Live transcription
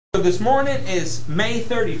So this morning is May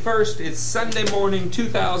 31st. It's Sunday morning,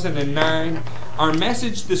 2009. Our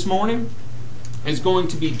message this morning is going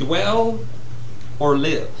to be dwell or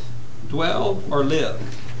live. Dwell or live.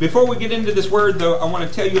 Before we get into this word, though, I want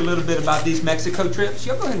to tell you a little bit about these Mexico trips.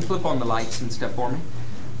 Y'all go ahead and flip on the lights and stuff for me.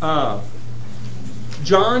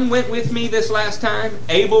 John went with me this last time.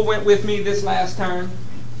 Abel went with me this last time.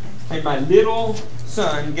 And my little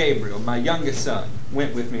son, Gabriel, my youngest son,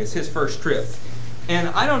 went with me. It's his first trip. And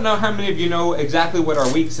I don't know how many of you know exactly what our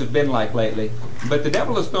weeks have been like lately, but the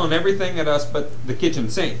devil has thrown everything at us but the kitchen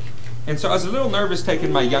sink. And so I was a little nervous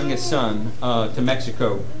taking my youngest son to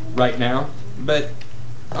Mexico right now, but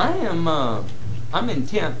I'm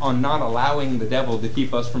intent on not allowing the devil to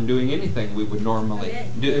keep us from doing anything we would normally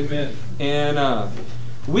do. Amen. And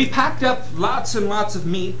we packed up lots and lots of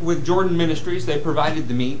meat with Jordan Ministries. They provided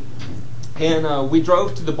the meat. And we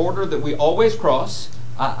drove to the border that we always cross.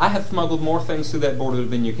 I have smuggled more things through that border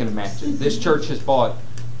than you can imagine. This church has bought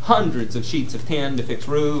hundreds of sheets of tin to fix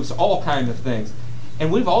roofs, all kinds of things.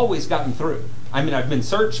 And we've always gotten through. I mean, I've been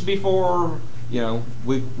searched before. You know,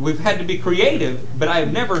 we've had to be creative, but I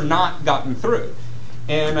have never not gotten through.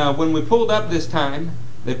 And when we pulled up this time,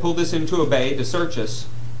 they pulled us into a bay to search us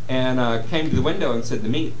and came to the window and said, the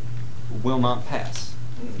meat will not pass.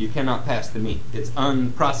 You cannot pass the meat. It's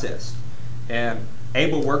unprocessed. And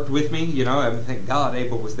Abel worked with me, you know, I thank God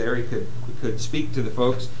Abel was there. He could speak to the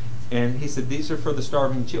folks. And he said, these are for the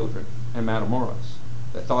starving children in Matamoros.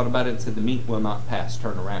 I thought about it and said, the meat will not pass,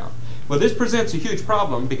 turn around. Well, this presents a huge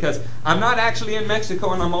problem because I'm not actually in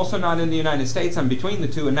Mexico and I'm also not in the United States. I'm between the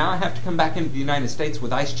two, and now I have to come back into the United States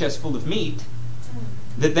with ice chests full of meat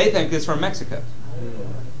that they think is from Mexico.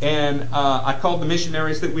 And I called the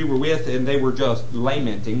missionaries that we were with, and they were just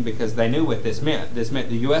lamenting because they knew what this meant. This meant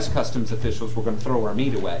the U.S. customs officials were going to throw our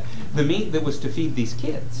meat away. The meat that was to feed these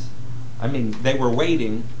kids. I mean, they were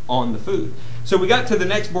waiting on the food. So we got to the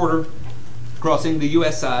next border, crossing the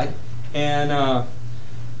U.S. side, and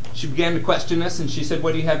she began to question us, and she said,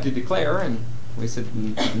 what do you have to declare? And we said,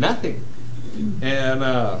 nothing.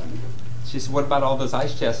 And she said, what about all those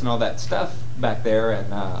ice chests and all that stuff back there?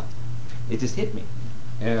 And it just hit me.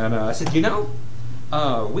 And I said, you know,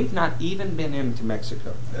 we've not even been into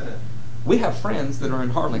Mexico. We have friends that are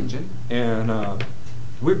in Harlingen, and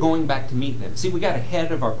we're going back to meet them. See, we got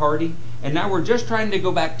ahead of our party, and now we're just trying to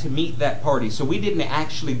go back to meet that party. So we didn't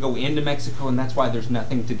actually go into Mexico, and that's why there's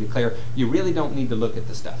nothing to declare. You really don't need to look at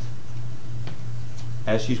the stuff.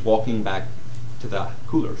 As she's walking back to the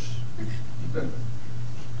coolers.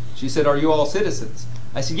 She said, are you all citizens?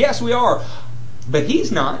 I said, yes, we are. But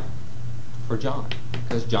he's not. For John,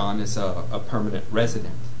 because John is a permanent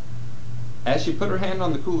resident. As she put her hand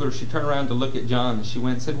on the cooler, she turned around to look at John, and she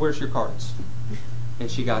went and said, where's your cards?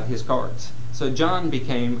 And she got his cards. So John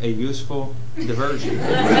became a useful diversion.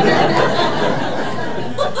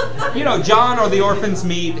 You know, John or the orphans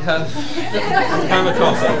meet, kind of a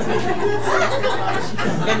toss-up.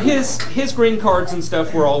 And his green cards and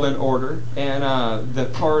stuff were all in order, and the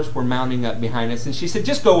cars were mounting up behind us. And she said,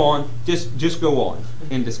 just go on, just go on,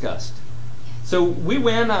 in disgust. So we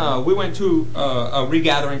went to a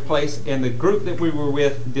regathering place, and the group that we were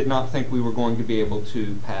with did not think we were going to be able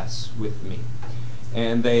to pass with me.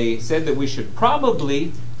 And they said that we should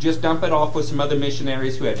probably just dump it off with some other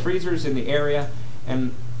missionaries who had freezers in the area.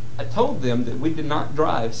 And I told them that we did not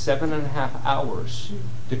drive 7.5 hours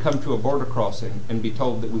to come to a border crossing and be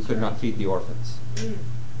told that we could not feed the orphans.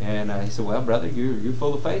 And he said, well, brother, you're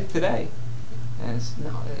full of faith today. And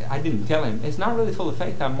no, I didn't tell him. It's not really full of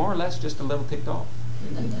faith. I'm more or less just a little ticked off.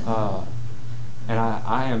 And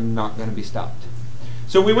I am not going to be stopped.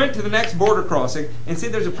 So we went to the next border crossing. And see,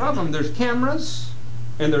 there's a problem. There's cameras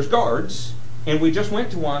and there's guards. And we just went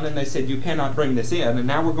to one and they said, you cannot bring this in. And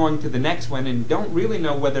now we're going to the next one and don't really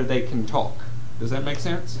know whether they can talk. Does that make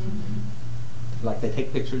sense? Mm-hmm. Like they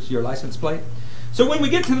take pictures of your license plate? So when we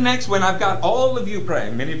get to the next one, I've got all of you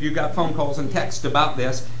praying. Many of you got phone calls and texts about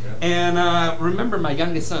this. Yeah. And remember, my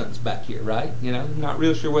youngest son's back here, right? You know, not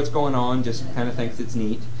real sure what's going on, just kind of thinks it's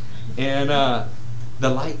neat. And the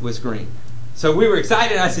light was green. So we were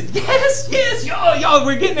excited. I said, yes, y'all,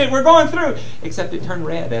 we're getting it. We're going through. Except it turned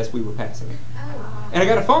red as we were passing it. And I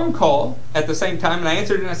got a phone call at the same time, and I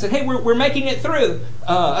answered it, and I said, hey, we're making it through.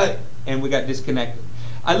 And we got disconnected.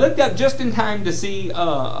 I looked up just in time to see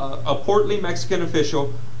a portly Mexican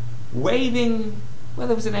official waving.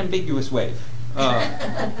 Well, it was an ambiguous wave.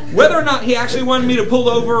 Whether or not he actually wanted me to pull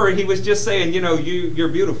over or he was just saying, you know, you're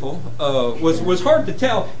beautiful, was hard to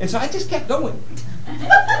tell. And so I just kept going.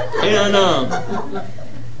 And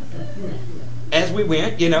as we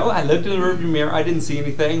went, I looked in the rearview mirror. I didn't see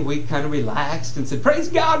anything. We kind of relaxed and said, praise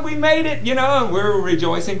God, we made it, and we were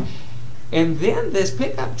rejoicing. And then this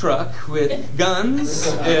pickup truck with guns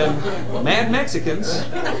and mad Mexicans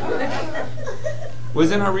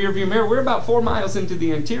was in our rearview mirror. We're about 4 miles into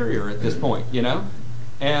the interior at this point,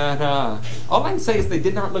 And all I can say is they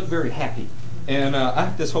did not look very happy. And I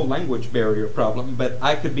have this whole language barrier problem, but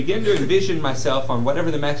I could begin to envision myself on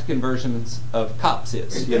whatever the Mexican versions of Cops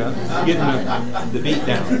is, getting the beat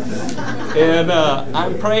down. And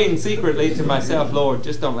I'm praying secretly to myself, Lord,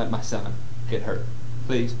 just don't let my son get hurt.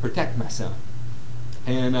 Please protect my son.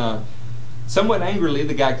 And somewhat angrily,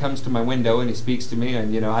 the guy comes to my window and he speaks to me,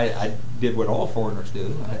 and I did what all foreigners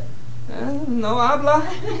do. No habla.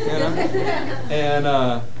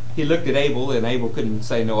 And he looked at Abel, and Abel couldn't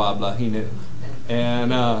say no habla. He knew.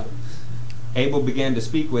 And Abel began to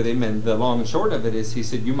speak with him, and the long and short of it is he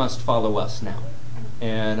said, you must follow us now.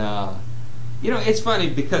 And it's funny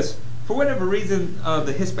because for whatever reason,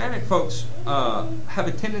 the Hispanic folks have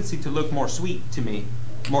a tendency to look more sweet to me,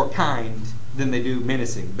 more kind than they do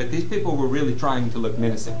menacing. But these people were really trying to look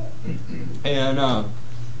menacing. And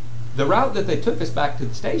the route that they took us back to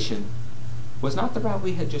the station was not the route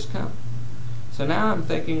we had just come. So now I'm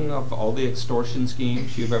thinking of all the extortion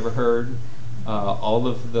schemes you've ever heard, all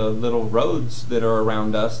of the little roads that are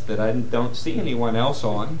around us that I don't see anyone else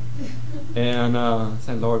on, and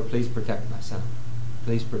saying, Lord, please protect my son.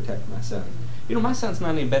 Please protect my son. My son's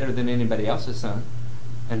not any better than anybody else's son,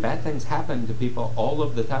 and bad things happen to people all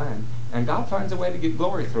of the time, and God finds a way to get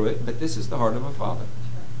glory through it, but this is the heart of a father.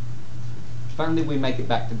 Finally, we make it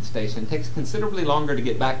back to the station. It takes considerably longer to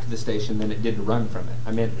get back to the station than it did to run from it.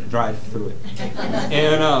 I meant drive through it.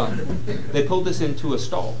 And they pulled us into a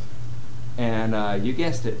stall. And you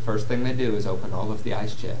guessed it, first thing they do is open all of the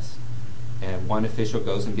ice chests. And one official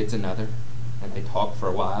goes and gets another. And they talk for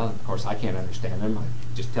a while. And of course, I can't understand them. I'm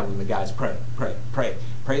just telling the guys, pray, pray, pray.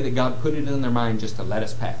 Pray that God put it in their mind just to let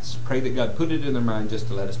us pass. Pray that God put it in their mind just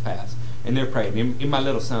to let us pass. And they're praying. And my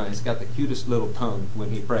little son, he's got the cutest little tongue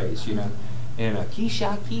when he prays, And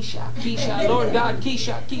Keisha, Keisha, Keisha, Lord God,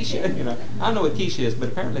 Keisha, Keisha. I don't know what Keisha is, but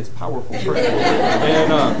apparently it's powerful prayer.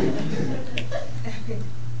 And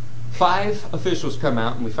 5 officials come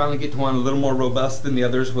out, and we finally get to one a little more robust than the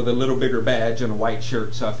others with a little bigger badge and a white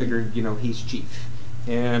shirt. So I figured, he's chief.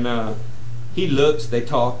 And he looks, they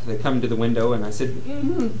talk, they come to the window, and I said,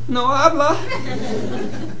 no habla.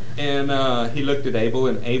 And he looked at Abel,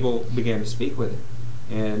 and Abel began to speak with him.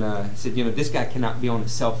 And he said, this guy cannot be on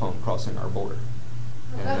his cell phone crossing our border.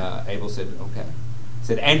 And Abel said, okay. He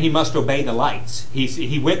said, and he must obey the lights.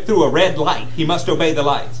 He went through a red light. He must obey the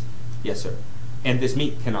lights. Yes, sir. And this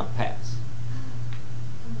meat cannot pass.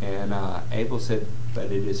 And Abel said, but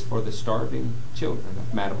it is for the starving children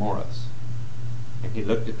of Matamoros. And he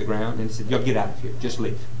looked at the ground and said, yo, get out of here. Just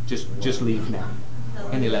leave. Just leave now.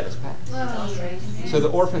 And he let us pass. So the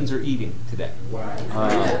orphans are eating today.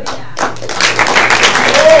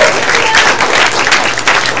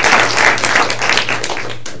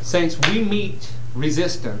 Saints, we meet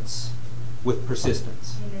resistance with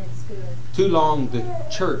persistence. Too long the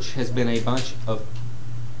church has been a bunch of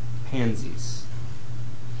pansies.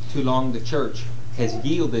 Too long the church has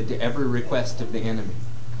yielded to every request of the enemy.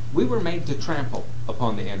 We were made to trample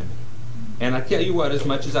upon the enemy. And I tell you what, as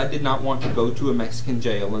much as I did not want to go to a Mexican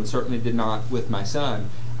jail, and certainly did not with my son,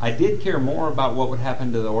 I did care more about what would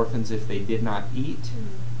happen to the orphans if they did not eat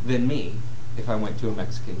than me if I went to a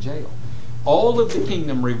Mexican jail. All of the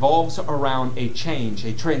kingdom revolves around a change,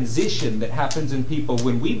 a transition that happens in people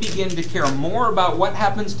when we begin to care more about what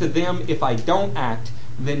happens to them if I don't act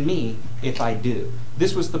than me if I do.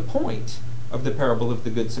 This was the point of the parable of the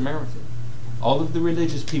Good Samaritan. All of the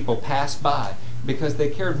religious people passed by because they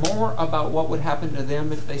cared more about what would happen to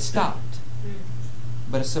them if they stopped.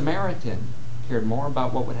 But a Samaritan cared more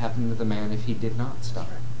about what would happen to the man if he did not stop.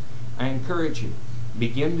 I encourage you,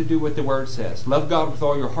 begin to do what the Word says. Love God with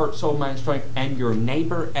all your heart, soul, mind, strength, and your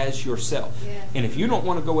neighbor as yourself. Yes. And if you don't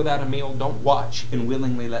want to go without a meal, don't watch and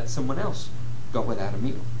willingly let someone else go without a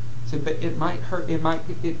meal. So, but it might hurt.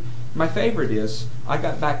 My favorite is, I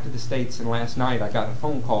got back to the States, and last night I got a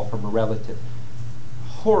phone call from a relative,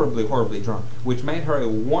 horribly, horribly drunk, which made her a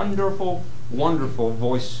wonderful, wonderful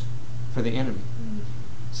voice for the enemy.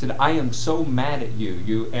 Said, I am so mad at you,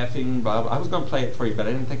 you effing blah, blah. I was going to play it for you, but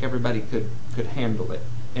I didn't think everybody could handle it.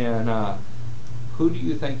 And who do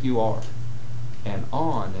you think you are? And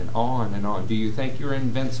on and on and on. Do you think you're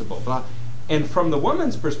invincible? Blah. And from the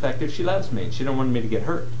woman's perspective, she loves me. She don't want me to get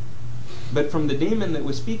hurt. But from the demon that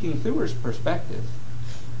was speaking through her perspective,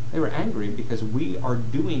 they were angry because we are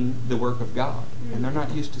doing the work of God. And they're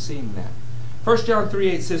not used to seeing that. 1 John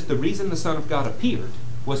 3:8 says the reason the Son of God appeared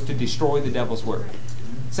was to destroy the devil's work.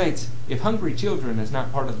 Saints, if hungry children is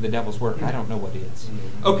not part of the devil's work, I don't know what is.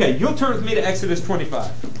 Okay, you'll turn with me to Exodus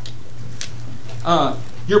 25.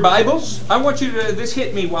 Your Bibles, I want you to, this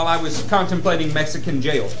hit me while I was contemplating Mexican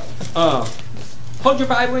jail. Hold your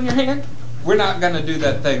Bible in your hand. We're not going to do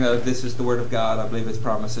that thing of this is the Word of God, I believe its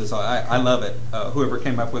promises. I love it. Whoever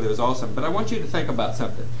came up with it was awesome. But I want you to think about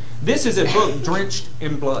something. This is a book drenched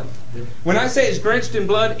in blood. When I say it's drenched in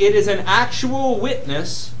blood, it is an actual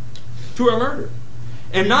witness to a murder.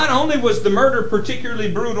 And not only was the murder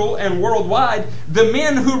particularly brutal and worldwide, the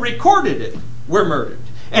men who recorded it were murdered.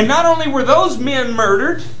 And not only were those men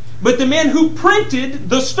murdered, but the men who printed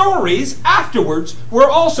the stories afterwards were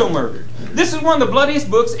also murdered. This is one of the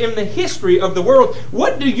bloodiest books in the history of the world.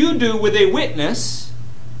 What do you do with a witness,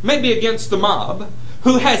 maybe against the mob,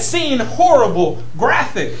 who has seen horrible,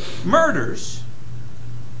 graphic murders,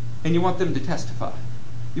 and you want them to testify?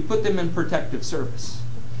 You put them in protective service.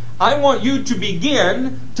 I want you to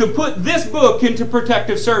begin to put this book into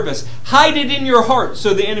protective service. Hide it in your heart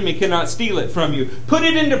so the enemy cannot steal it from you. Put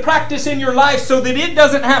it into practice in your life so that it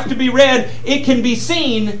doesn't have to be read. It can be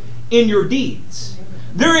seen in your deeds.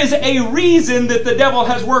 There is a reason that the devil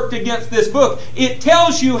has worked against this book. It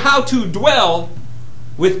tells you how to dwell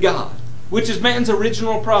with God, which is man's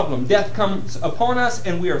original problem. Death comes upon us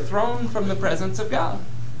and we are thrown from the presence of God.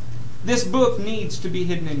 This book needs to be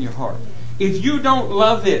hidden in your heart. If you don't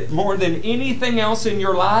love it more than anything else in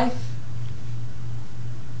your life,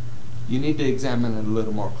 you need to examine it a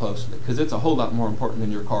little more closely, because it's a whole lot more important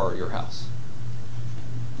than your car or your house.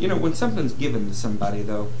 You know, when something's given to somebody,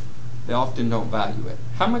 though, they often don't value it.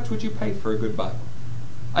 How much would you pay for a good Bible?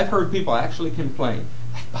 I've heard people actually complain,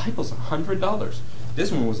 that Bible's $100.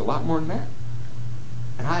 This one was a lot more than that.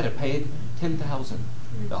 And I'd have paid $10,000.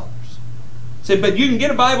 Say, but you can get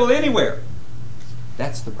a Bible anywhere.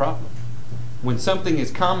 That's the problem. When something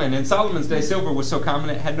is common, in Solomon's day, silver was so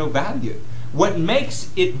common it had no value. What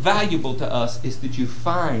makes it valuable to us is that you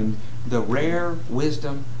find the rare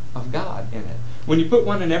wisdom of God in it. When you put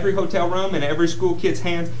one in every hotel room, in every school kid's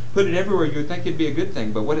hands, put it everywhere, you would think it'd be a good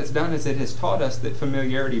thing. But what it's done is it has taught us that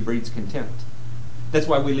familiarity breeds contempt. That's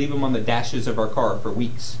why we leave them on the dashes of our car for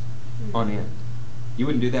weeks on end. You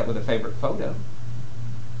wouldn't do that with a favorite photo.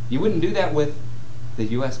 You wouldn't do that with the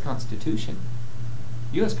U.S. Constitution.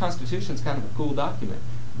 U.S. Constitution is kind of a cool document,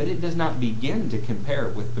 but it does not begin to compare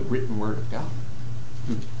with the written Word of God.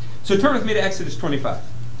 So turn with me to Exodus 25.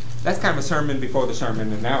 That's kind of a sermon before the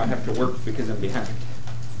sermon, and now I have to work because I'm behind.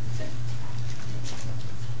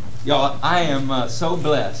 Y'all, I am so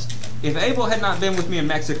blessed. If Abel had not been with me in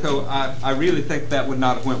Mexico, I really think that would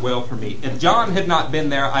not have went well for me. If John had not been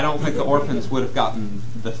there, I don't think the orphans would have gotten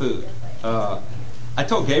the food. I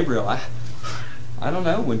told Gabriel, I don't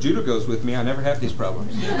know. When Judah goes with me, I never have these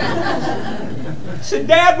problems. He said,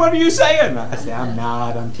 Dad, what are you saying? I said, I'm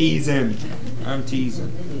not. I'm teasing. I'm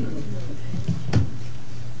teasing.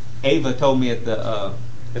 Ava told me at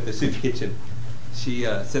the soup kitchen, she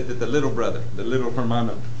said that the little brother, the little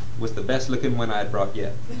Hermano, was the best looking one I had brought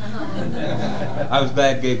yet. I was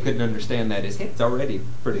glad Gabe couldn't understand that. His head's already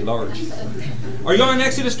pretty large. Are you on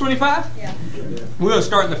Exodus 25? Yeah. We're going to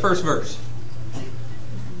start in the first verse.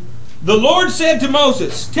 The Lord said to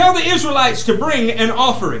Moses, tell the Israelites to bring me an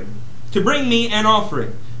offering.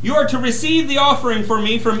 You are to receive the offering for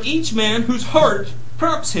me from each man whose heart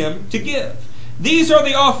prompts him to give. These are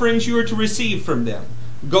the offerings you are to receive from them: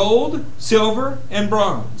 gold, silver, and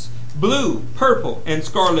bronze, blue, purple, and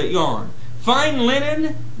scarlet yarn, fine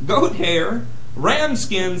linen, goat hair, ram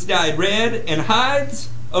skins dyed red, and hides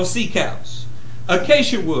of sea cows,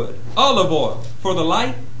 acacia wood, olive oil for the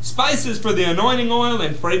light, spices for the anointing oil,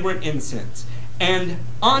 and fragrant incense, and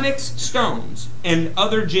onyx stones and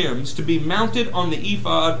other gems to be mounted on the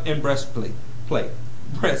ephod and breastpiece.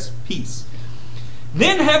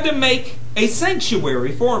 Then have them make a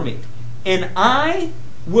sanctuary for me, and I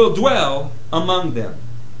will dwell among them.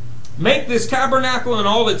 Make this tabernacle and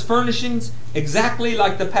all its furnishings exactly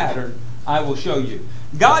like the pattern I will show you.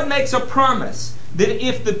 God makes a promise that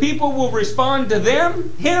if the people will respond to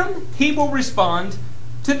him, he will respond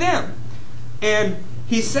to them. And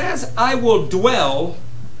he says, I will dwell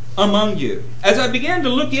among you. As I began to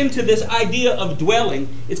look into this idea of dwelling,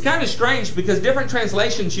 it's kind of strange because different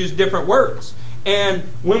translations use different words. And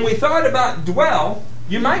when we thought about dwell,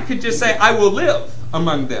 you might could just say, I will live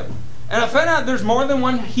among them. And I found out there's more than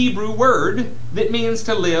one Hebrew word that means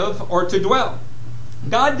to live or to dwell.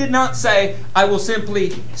 God did not say, I will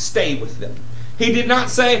simply stay with them. He did not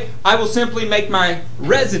say, I will simply make my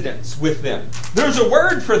residence with them. There's a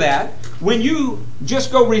word for that. When you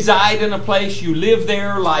just go reside in a place, you live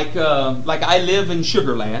there like I live in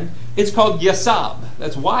Sugar Land. It's called yasab.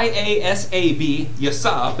 That's Y-A-S-A-B,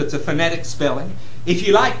 yasab. It's a phonetic spelling. If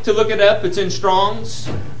you like to look it up, it's in Strong's.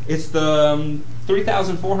 It's the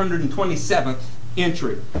 3,427th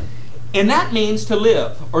entry. And that means to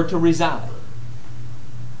live or to reside.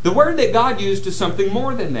 The word that God used is something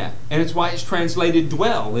more than that. And it's why it's translated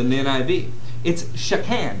dwell in the NIV. It's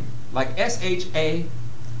shakan, like S-H-A-K-A-N.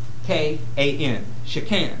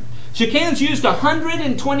 Shakan. Shakan's used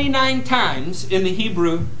 129 times in the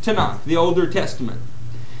Hebrew Tanakh, the Older Testament.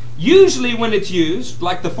 Usually when it's used,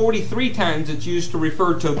 like the 43 times it's used to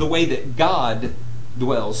refer to the way that God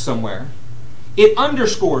dwells somewhere, it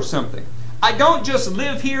underscores something. I don't just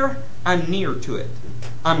live here, I'm near to it.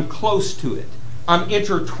 I'm close to it. I'm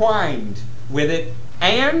intertwined with it.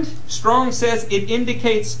 And Strong says it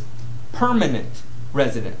indicates permanent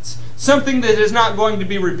residence. Something that is not going to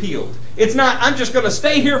be repealed. It's not, I'm just going to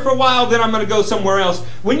stay here for a while, then I'm going to go somewhere else.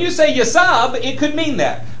 When you say yasab, it could mean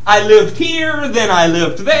that. I lived here, then I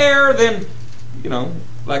lived there, then,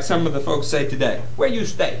 like some of the folks say today, where you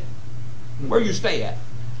stay. Where you stay at.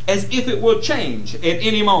 As if it will change at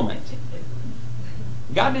any moment.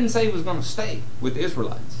 God didn't say He was going to stay with the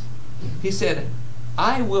Israelites. He said,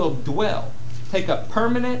 I will dwell, take a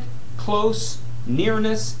permanent, close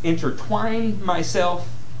nearness, intertwine myself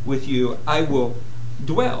with you. I will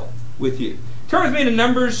dwell with you. Turn with me to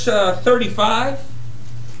Numbers 35.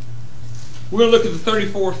 We're going to look at the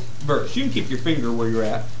 34th verse. You can keep your finger where you're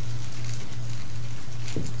at.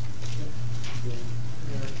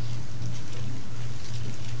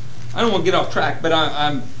 I don't want to get off track, but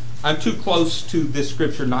I'm too close to this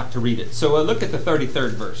scripture not to read it. So look at the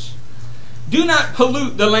 33rd verse. Do not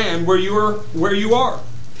pollute the land where you are.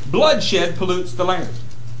 Bloodshed pollutes the land.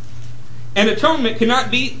 An atonement cannot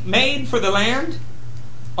be made for the land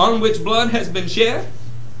on which blood has been shed,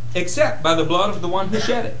 except by the blood of the one who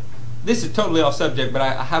shed it. This is totally off subject, but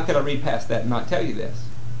how could I read past that and not tell you this?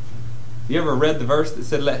 You ever read the verse that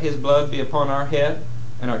said, let His blood be upon our head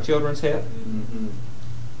and our children's head? Mm-hmm.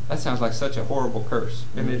 That sounds like such a horrible curse,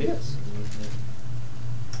 and it is.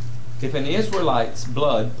 If an Israelite's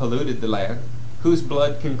blood polluted the land, whose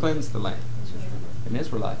blood can cleanse the land? An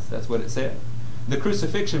Israelite's. That's what it said. The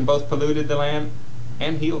crucifixion both polluted the land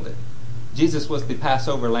and healed it. Jesus was the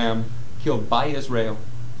Passover lamb killed by Israel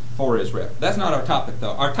for Israel. That's not our topic,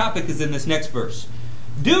 though. Our topic is in this next verse.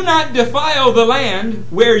 Do not defile the land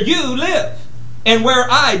where you live and where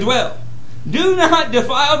I dwell. Do not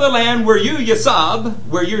defile the land where you yasab,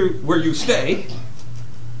 where you stay,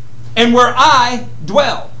 and where I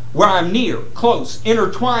dwell, where I'm near, close,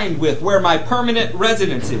 intertwined with, where my permanent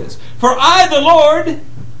residence is. For I, the Lord,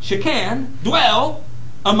 Shekan, dwell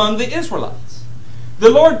among the Israelites. The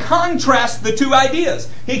Lord contrasts the two ideas.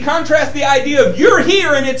 He contrasts the idea of you're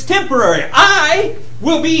here and it's temporary. I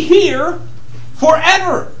will be here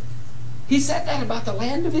forever. He said that about the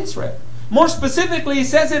land of Israel. More specifically, He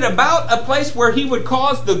says it about a place where He would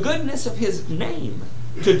cause the goodness of His name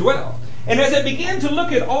to dwell. And as I began to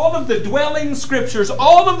look at all of the dwelling scriptures,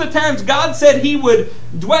 all of the times God said He would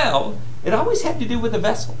dwell, it always had to do with a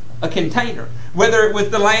vessel, a container. Whether it was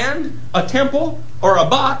the land, a temple, or a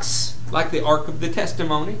box, like the Ark of the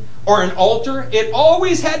Testimony, or an altar, it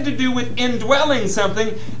always had to do with indwelling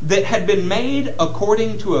something that had been made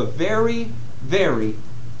according to a very, very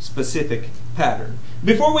specific pattern.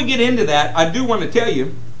 Before we get into that, I do want to tell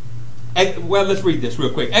you, well, let's read this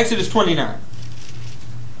real quick. Exodus 29.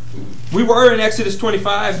 We were in Exodus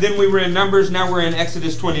 25, then we were in Numbers, now we're in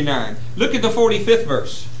Exodus 29. Look at the 45th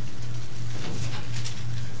verse.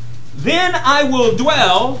 Then I will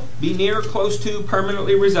dwell, be near, close to,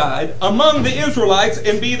 permanently reside, among the Israelites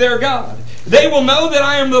and be their God. They will know that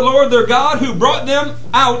I am the Lord their God who brought them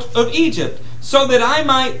out of Egypt, so that I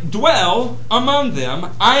might dwell among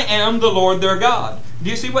them. I am the Lord their God. Do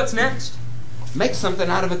you see what's next? Make something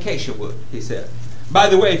out of acacia wood, He said. By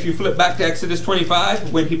the way, if you flip back to Exodus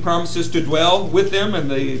 25, when He promises to dwell with them in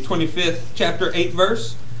the 25th chapter, 8th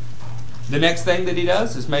verse, the next thing that He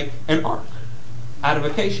does is make an ark out of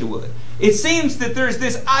acacia wood. It seems that there's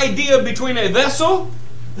this idea between a vessel,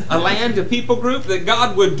 a land, a people group that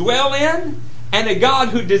God would dwell in, and a God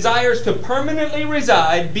who desires to permanently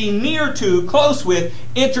reside, be near to, close with,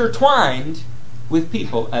 intertwined with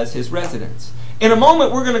people as His residence. In a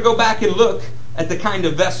moment, we're going to go back and look at the kind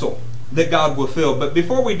of vessel that God will fill. But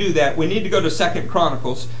before we do that, we need to go to 2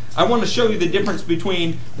 Chronicles. I want to show you the difference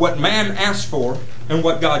between what man asks for and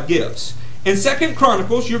what God gives. In 2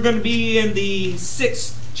 Chronicles, you're going to be in the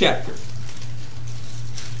 6th chapter.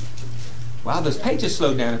 Wow, those pages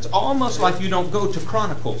slowed down. It's almost like you don't go to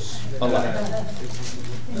Chronicles a lot.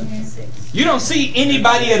 You don't see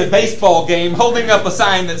anybody at a baseball game holding up a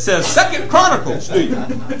sign that says 2 Chronicles, do you?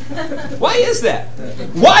 Why is that?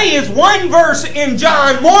 Why is one verse in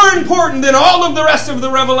John more important than all of the rest of the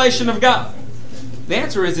revelation of God? The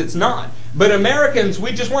answer is it's not. But Americans,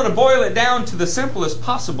 we just want to boil it down to the simplest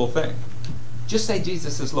possible thing. Just say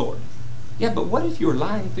Jesus is Lord. Yeah, but what if you're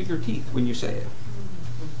lying through your teeth when you say it?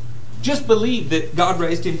 Just believe that God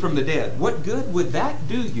raised him from the dead. What good would that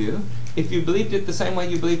do you if you believed it the same way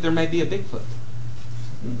you believe there may be a Bigfoot?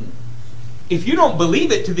 If you don't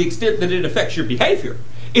believe it to the extent that it affects your behavior,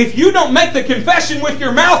 if you don't make the confession with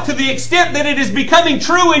your mouth to the extent that it is becoming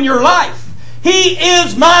true in your life, He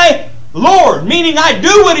is my Lord, meaning I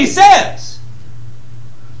do what He says.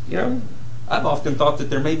 You know, I've often thought that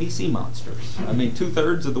there may be sea monsters. I mean,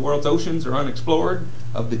 2/3 of the world's oceans are unexplored.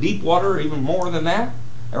 Of the deep water, even more than that.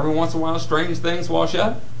 Every once in a while, strange things wash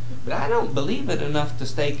up. But I don't believe it enough to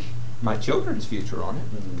stake my children's future on it.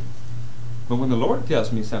 But when the Lord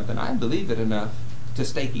tells me something, I believe it enough to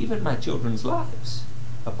stake even my children's lives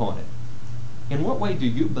upon it. In what way do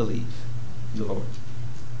you believe the Lord?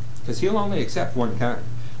 Because He'll only accept one kind.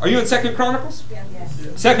 Are you in 2 Chronicles? Yeah.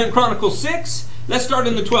 Yes. 2 Chronicles 6. Let's start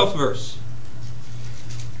in the 12th verse.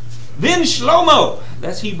 Then Shlomo,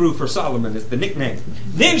 that's Hebrew for Solomon, it's the nickname.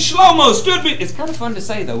 Then Shlomo stood it's kind of fun to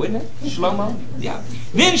say though, isn't it? Shlomo? Yeah.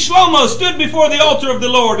 Then Shlomo stood before the altar of the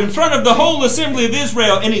Lord in front of the whole assembly of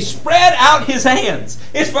Israel, and he spread out his hands.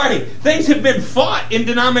 It's funny, things have been fought in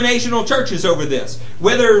denominational churches over this.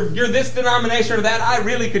 Whether you're this denomination or that, I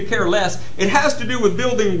really could care less. It has to do with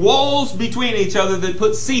building walls between each other that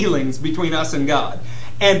put ceilings between us and God.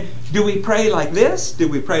 And do we pray like this? Do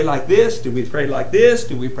we pray like this? Do we pray like this?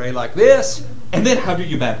 Do we pray like this? And then how do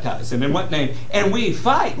you baptize? And in what name? And we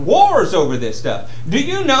fight wars over this stuff. Do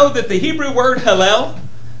you know that the Hebrew word Hallel,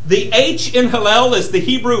 the H in Hallel is the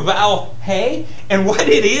Hebrew vowel He? And what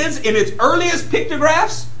it is in its earliest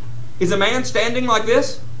pictographs is a man standing like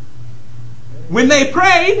this. When they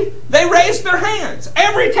prayed, they raised their hands.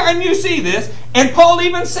 Every time you see this, and Paul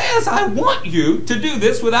even says, I want you to do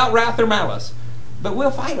this without wrath or malice. But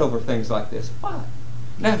we'll fight over things like this. Why?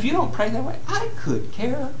 Now, if you don't pray that way, I could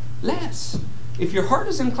care less. If your heart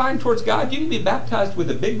is inclined towards God, you can be baptized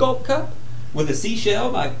with a big gulp cup, with a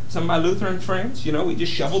seashell, like some of my Lutheran friends. You know, we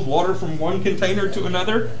just shoveled water from one container to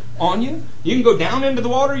another on you. You can go down into the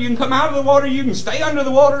water, you can come out of the water, you can stay under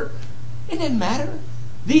the water. It doesn't matter.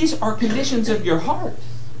 These are conditions of your heart.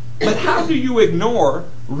 But how do you ignore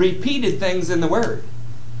repeated things in the Word?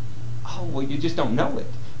 Oh, well, you just don't know it.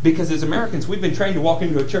 Because as Americans, we've been trained to walk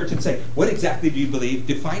into a church and say, what exactly do you believe?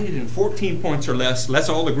 Define it in 14 points or less. Let's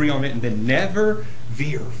all agree on it and then never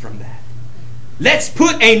veer from that. Let's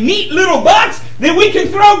put a neat little box that we can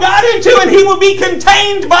throw God into and He will be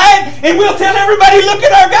contained by it and we'll tell everybody, look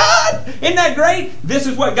at our God. Isn't that great? This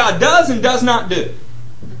is what God does and does not do.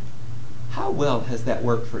 How well has that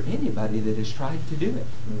worked for anybody that has tried to do it?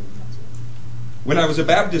 When I was a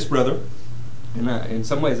Baptist brother, and in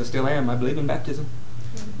some ways I still am, I believe in baptism.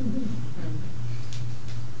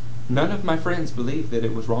 None of my friends believed that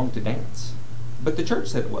it was wrong to dance. But the church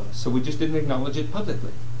said it was, so we just didn't acknowledge it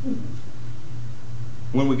publicly.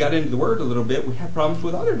 When we got into the Word a little bit, we had problems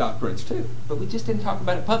with other doctrines too. But we just didn't talk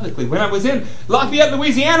about it publicly. When I was in Lafayette,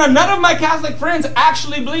 Louisiana, none of my Catholic friends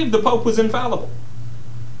actually believed the Pope was infallible.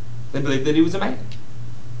 They believed that he was a man.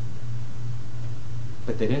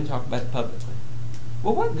 But they didn't talk about it publicly.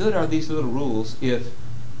 Well, what good are these little rules if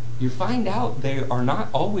you find out they are not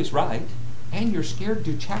always right, and you're scared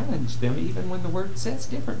to challenge them even when the Word says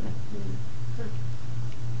differently?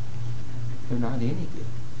 They're not any good.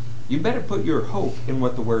 You better put your hope in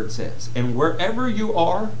what the Word says. And wherever you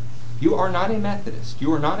are not a Methodist,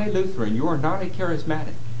 you are not a Lutheran, you are not a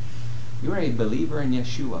charismatic. You are a believer in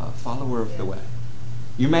Yeshua, a follower of the way.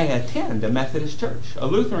 You may attend a Methodist church, a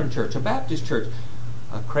Lutheran church, a Baptist church,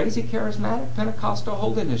 a crazy charismatic Pentecostal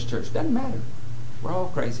holiness church. Doesn't matter. We're all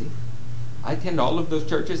crazy. I attend all of those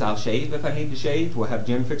churches. I'll shave if I need to shave. We'll have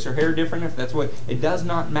Jen fix her hair different if that's what. It does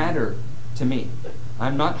not matter to me.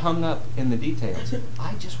 I'm not hung up in the details.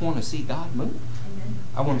 I just want to see God move.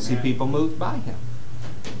 I want to see people moved by Him.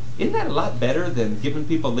 Isn't that a lot better than giving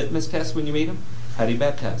people litmus tests when you meet them? How do you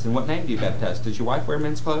baptize? In what name do you baptize? Does your wife wear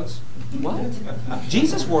men's clothes? What?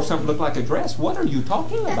 Jesus wore something that looked like a dress. What are you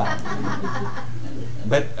talking about?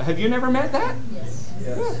 But have you never met that? Yes.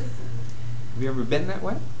 Yeah. Have you ever been that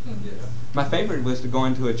way? Yeah. My favorite was to go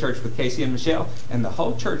into a church with Casey and Michelle, and the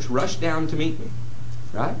whole church rushed down to meet me.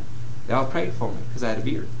 Right? They all prayed for me because I had a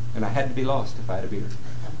beard, and I had to be lost if I had a beard.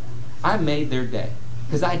 I made their day.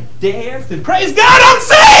 Because I danced and praised God, I'm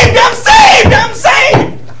saved, I'm saved, I'm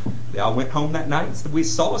saved. They all went home that night and said, we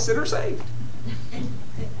saw a sinner saved.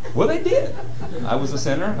 Well, they did. I was a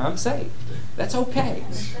sinner, I'm saved. That's okay.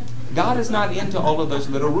 God is not into all of those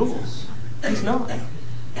little rules. He's not.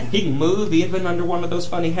 He can move even under one of those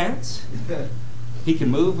funny hats. He can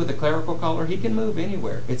move with a clerical collar. He can move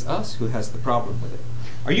anywhere. It's us who has the problem with it.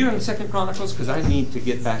 Are you in 2 Chronicles? Because I need to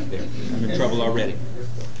get back there. I'm in trouble already.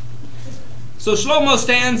 So Shlomo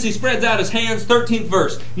stands, he spreads out his hands, 13th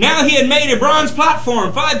verse. Now he had made a bronze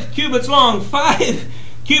platform, 5 cubits long, 5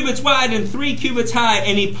 cubits wide, and 3 cubits high,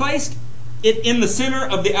 and he placed it in the center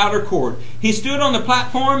of the outer court. He stood on the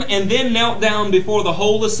platform and then knelt down before the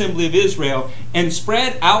whole assembly of Israel and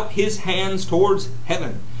spread out his hands towards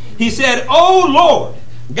heaven. He said, O Lord,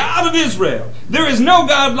 God of Israel, there is no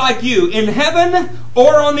God like you in heaven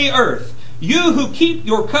or on the earth. You who keep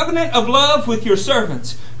your covenant of love with your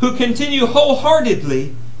servants, who continue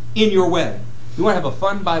wholeheartedly in your way. You want to have a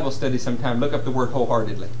fun Bible study sometime, look up the word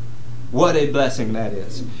wholeheartedly. What a blessing that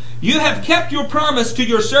is. You have kept your promise to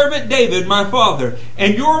your servant David, my father,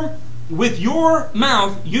 and with your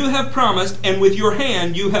mouth you have promised, and with your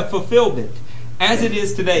hand you have fulfilled it, as it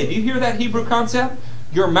is today. Do you hear that Hebrew concept?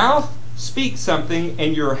 Your mouth speaks something,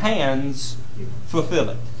 and your hands fulfill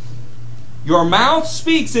it. Your mouth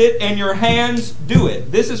speaks it, and your hands do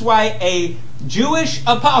it. This is why a Jewish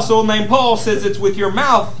apostle named Paul says it's with your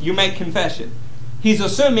mouth you make confession. He's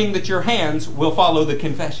assuming that your hands will follow the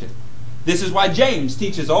confession. This is why James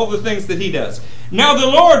teaches all the things that he does. Now the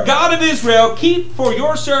Lord God of Israel keep for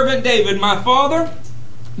your servant David, my father,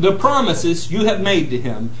 the promises you have made to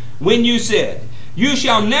him when you said, you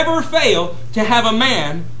shall never fail to have a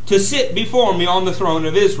man to sit before me on the throne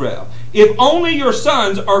of Israel. If only your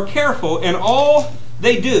sons are careful in all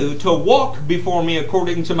they do to walk before me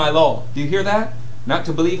according to my law. Do you hear that? Not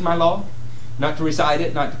to believe my law, not to recite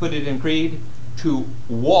it, not to put it in creed, to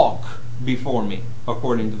walk before me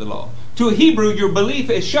according to the law. To a Hebrew, your belief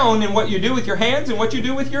is shown in what you do with your hands and what you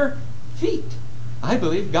do with your feet. I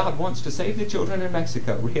believe God wants to save the children in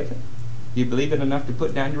Mexico. Really? Do you believe it enough to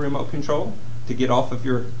put down your remote control to get off of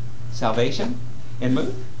your salvation and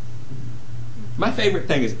move? My favorite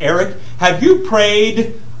thing is, Eric, have you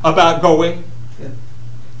prayed about going? Yeah.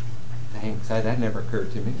 Thanks, that never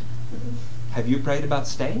occurred to me. Have you prayed about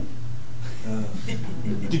staying?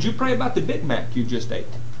 Did you pray about the Big Mac you just ate?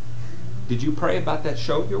 Did you pray about that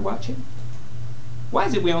show you're watching? Why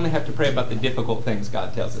is it we only have to pray about the difficult things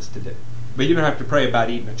God tells us to do? But you don't have to pray about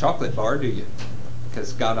eating a chocolate bar, do you?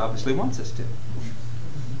 Because God obviously wants us to.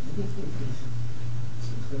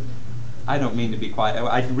 I don't mean to be quiet.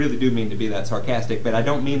 I really do mean to be that sarcastic, but I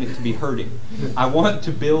don't mean it to be hurting. I want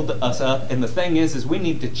to build us up, and the thing is we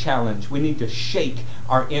need to challenge, we need to shake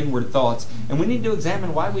our inward thoughts, and we need to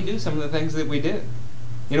examine why we do some of the things that we do.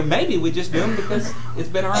 You know, maybe we just do them because it's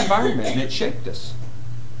been our environment and it shaped us.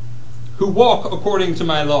 Who walk according to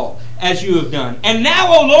my law, as you have done. And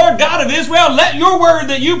now, O Lord God of Israel, let your word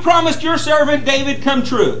that you promised your servant David come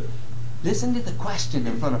true. Listen to the question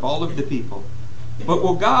in front of all of the people. But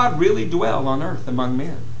will God really dwell on earth among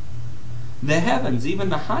men? The heavens, even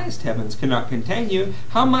the highest heavens, cannot contain you.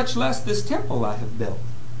 How much less this temple I have built?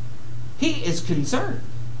 He is concerned.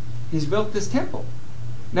 He's built this temple.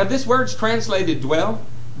 Now this word's translated dwell,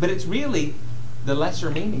 but it's really the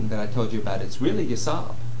lesser meaning that I told you about. It's really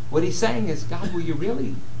yasab. What he's saying is, God, will you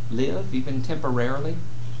really live, even temporarily?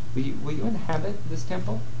 Will you inhabit this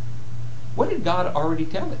temple? What did God already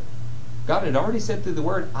tell it? God had already said through the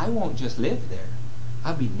word, I won't just live there.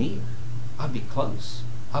 I'll be near. I'll be close.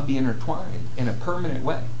 I'll be intertwined in a permanent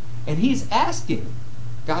way. And he's asking,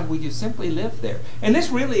 God, will you simply live there? And this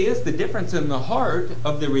really is the difference in the heart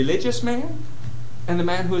of the religious man and the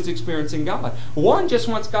man who is experiencing God. One just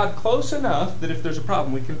wants God close enough that if there's a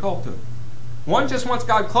problem, we can call to him. One just wants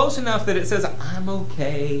God close enough that it says, I'm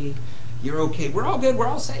okay. You're okay. We're all good. We're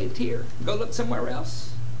all saved here. Go look somewhere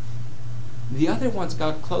else. The other wants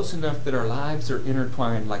God close enough that our lives are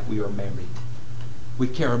intertwined like we are married. We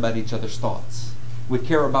care about each other's thoughts. We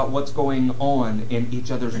care about what's going on in each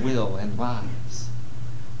other's will and lives.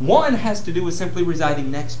 One has to do with simply residing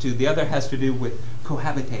next to. The other has to do with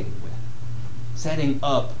cohabitating with. Setting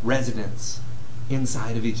up residence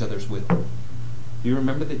inside of each other's will. Do you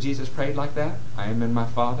remember that Jesus prayed like that? I am in my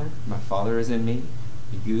Father is in me,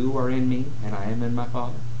 you are in me, and I am in my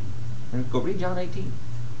Father. And go read John 18.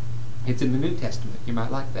 It's in the New Testament. You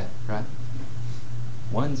might like that, right?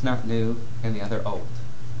 One's not new and the other old.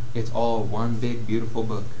 It's all one big, beautiful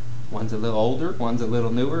book. One's a little older, one's a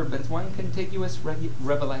little newer, but it's one contiguous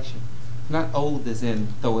revelation. Not old as in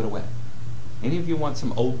throw it away. Any of you want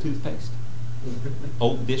some old toothpaste?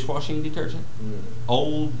 Old dishwashing detergent?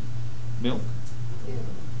 Old milk?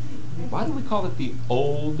 Why do we call it the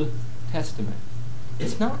Old Testament?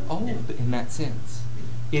 It's not old in that sense.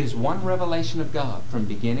 It is one revelation of God from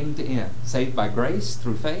beginning to end. Saved by grace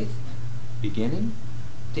through faith, beginning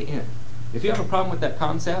to end. If you have a problem with that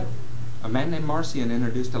concept, a man named Marcion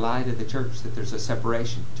introduced a lie to the church that there's a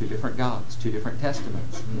separation, two different gods, two different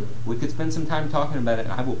testaments. We could spend some time talking about it,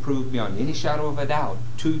 and I will prove beyond any shadow of a doubt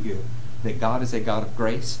to you that God is a God of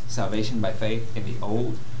grace, salvation by faith in the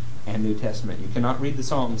Old and New Testament. You cannot read the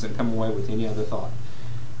Psalms and come away with any other thought.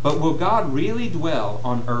 But will God really dwell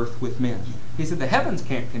on earth with men? He said the heavens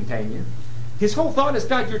can't contain you. His whole thought is,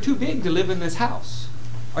 God, you're too big to live in this house.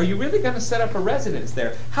 Are you really going to set up a residence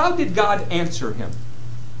there? How did God answer him?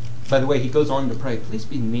 By the way, he goes on to pray, please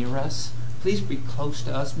be near us. Please be close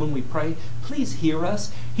to us when we pray. Please hear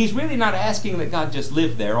us. He's really not asking that God just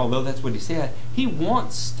live there, although that's what he said. He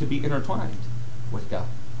wants to be intertwined with God.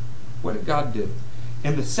 What did God do?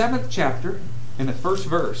 In the 7th chapter, in the 1st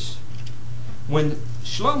verse, when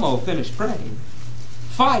Shlomo finished praying,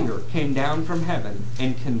 fire came down from heaven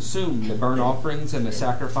and consumed the burnt offerings and the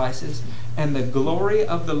sacrifices, and the glory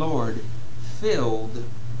of the Lord filled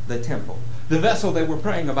the temple. The vessel they were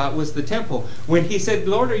praying about was the temple. When he said,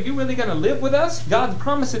 Lord, are you really going to live with us? God's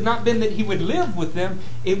promise had not been that he would live with them.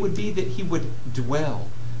 It would be that he would dwell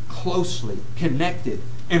closely, connected,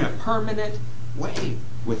 in a permanent way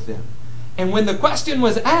with them. And when the question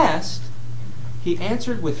was asked, he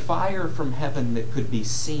answered with fire from heaven that could be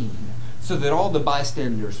seen, so that all the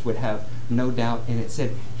bystanders would have no doubt. And it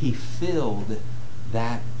said he filled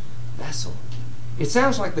that vessel. It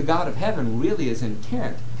sounds like the God of heaven really is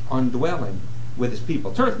intent on dwelling with his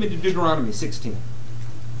people. Turn with me to Deuteronomy 16.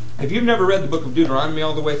 If you've never read the book of Deuteronomy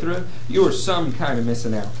all the way through, you are some kind of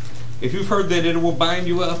missing out. If you've heard that it will bind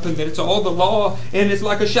you up and that it's all the law and it's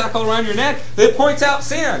like a shackle around your neck that points out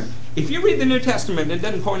sin. If you read the New Testament and it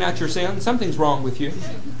doesn't point out your sin, something's wrong with you.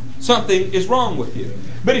 Something is wrong with you.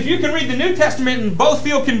 But if you can read the New Testament and both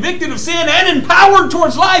feel convicted of sin and empowered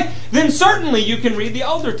towards life, then certainly you can read the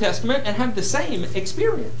Older Testament and have the same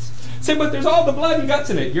experience. Say, but there's all the blood and guts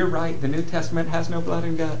in it. You're right. The New Testament has no blood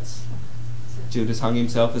and guts. Judas hung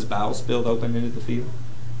himself, his bowels spilled open into the field.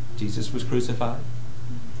 Jesus was crucified.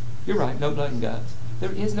 You're right. No blood and guts.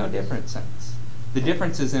 There is no difference, saints. The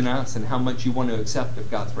difference is in us and how much you want to accept of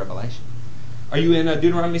God's revelation. Are you in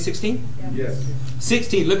Deuteronomy 16? Yes.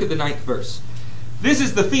 16, look at the 9th verse. This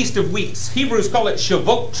is the Feast of Weeks. Hebrews call it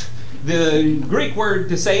Shavuot. The Greek word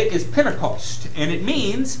to say it is Pentecost. And it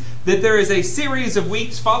means that there is a series of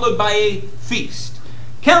weeks followed by a feast.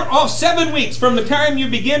 Count off 7 weeks from the time you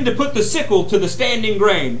begin to put the sickle to the standing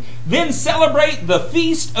grain. Then celebrate the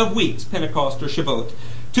Feast of Weeks, Pentecost or Shavuot,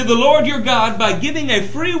 to the Lord your God by giving a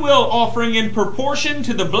free will offering in proportion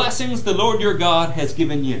to the blessings the Lord your God has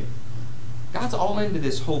given you. God's all into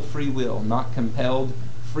this whole free will, not compelled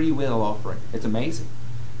free will offering. It's amazing.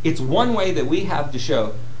 It's one way that we have to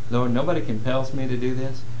show, Lord, nobody compels me to do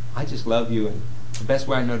this. I just love you, and the best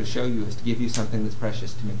way I know to show you is to give you something that's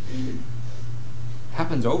precious to me.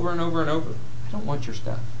 Happens over and over and over. I don't want your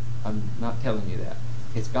stuff. I'm not telling you that.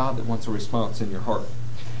 It's God that wants a response in your heart.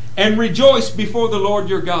 And rejoice before the Lord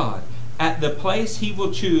your God at the place he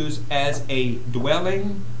will choose as a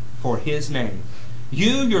dwelling for his name.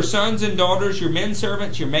 You, your sons and daughters, your men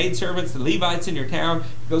servants, your maid servants, the Levites in your town.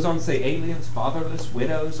 It goes on to say aliens, fatherless,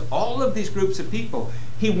 widows, all of these groups of people.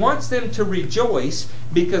 He wants them to rejoice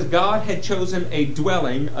because God had chosen a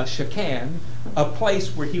dwelling, a shekan, a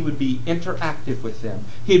place where he would be interactive with them.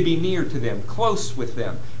 He'd be near to them, close with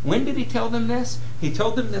them. When did he tell them this? He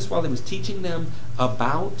told them this while he was teaching them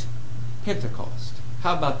about Pentecost.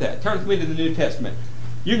 How about that? Turn with me to the New Testament.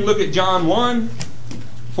 You can look at John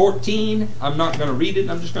 1:14. I'm not going to read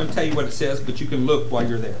it. I'm just going to tell you what it says, but you can look while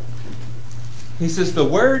you're there. He says, the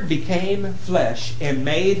Word became flesh and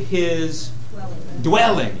made his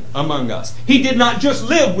dwelling among us. He did not just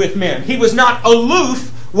live with men. He was not aloof,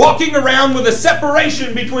 walking around with a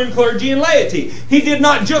separation between clergy and laity. He did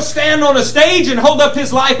not just stand on a stage and hold up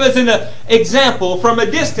his life as an example from a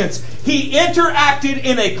distance. He interacted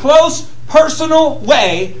in a close, personal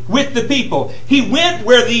way with the people. He went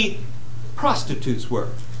where the prostitutes were,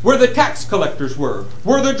 where the tax collectors were,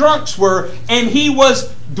 where the drunks were, and he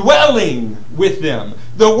was dwelling with them.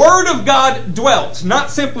 The Word of God dwelt, not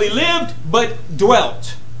simply lived, but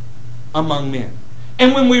dwelt among men.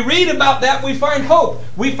 And when we read about that, we find hope.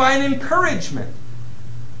 We find encouragement.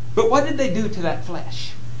 But what did they do to that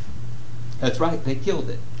flesh? That's right, they killed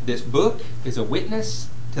it. This book is a witness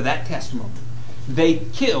to that testimony. They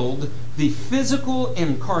killed the physical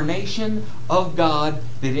incarnation of God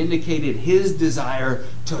that indicated his desire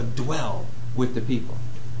to dwell with the people.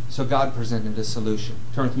 So God presented a solution.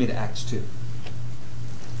 Turn with me to Acts 2.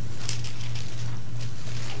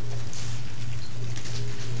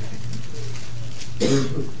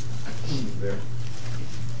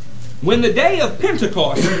 When the day of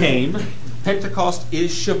Pentecost came, Pentecost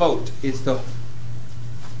is Shavuot. It's the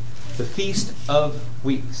Feast of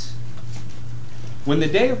Weeks. When the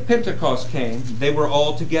day of Pentecost came, they were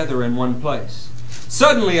all together in one place.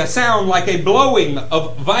 Suddenly a sound like a blowing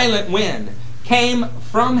of violent wind came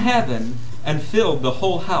from heaven and filled the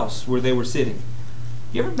whole house where they were sitting.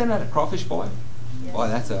 You ever been at a crawfish boil? Yes. Boy,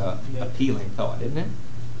 that's a appealing thought, isn't it?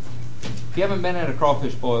 If you haven't been at a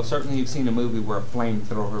crawfish boil, certainly you've seen a movie where a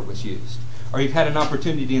flamethrower was used. Or you've had an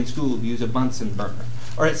opportunity in school to use a Bunsen burner.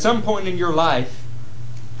 Or at some point in your life,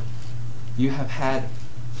 you have had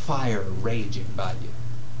fire raging by you.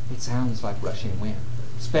 It sounds like rushing wind,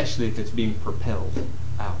 especially if it's being propelled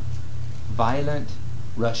out. Violent,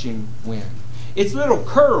 rushing wind. Its little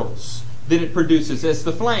curls that it produces as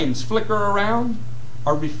the flames flicker around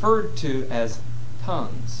are referred to as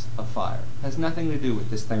tongues of fire. It has nothing to do with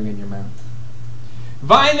this thing in your mouth.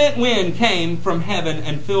 Violent wind came from heaven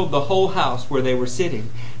and filled the whole house where they were sitting.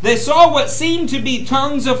 They saw what seemed to be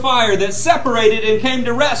tongues of fire that separated and came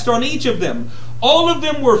to rest on each of them. All of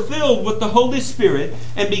them were filled with the Holy Spirit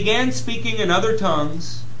and began speaking in other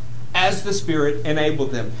tongues as the Spirit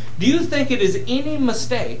enabled them. Do you think it is any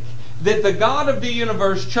mistake that the God of the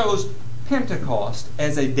universe chose Pentecost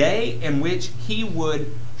as a day in which He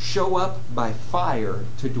would show up by fire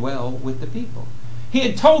to dwell with the people? He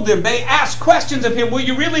had told them, they asked questions of Him, will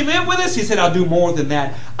you really live with us? He said, I'll do more than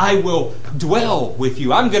that. I will dwell with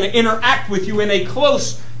you. I'm going to interact with you in a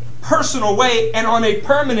close, personal way and on a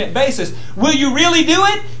permanent basis. Will you really do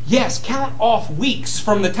it? Yes, count off weeks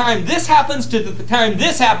from the time this happens to the time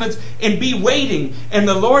this happens and be waiting. And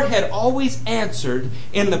the Lord had always answered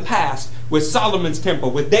in the past with Solomon's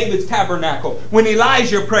temple, with David's tabernacle, when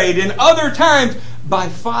Elijah prayed, and other times by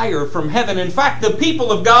fire from heaven. In fact, the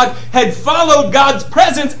people of God had followed God's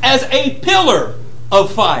presence as a pillar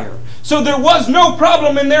of fire. So there was no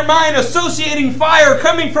problem in their mind associating fire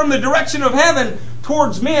coming from the direction of heaven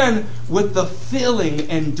towards men with the filling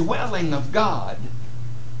and dwelling of God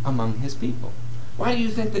among His people. Why do you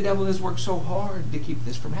think the devil has worked so hard to keep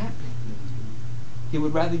this from happening? He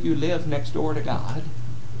would rather you live next door to God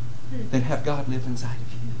than have God live inside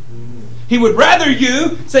of you. He would rather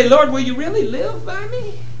you say, Lord, will you really live by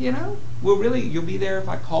me? You know, you'll be there if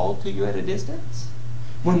I call to you at a distance?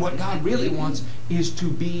 When what God really wants is to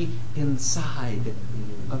be inside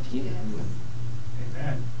of you.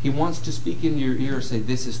 Amen. He wants to speak into your ear and say,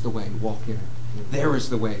 this is the way, walk in it. There is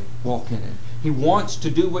the way, walk in it. He wants to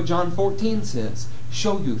do what John 14 says,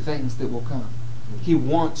 show you things that will come. He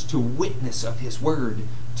wants to witness of His word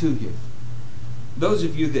to you. Those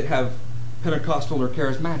of you that have Pentecostal or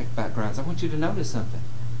charismatic backgrounds, I want you to notice something.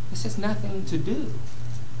 This has nothing to do.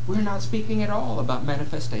 We're not speaking at all about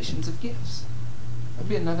manifestations of gifts. That'd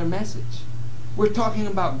be another message. We're talking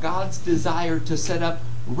about God's desire to set up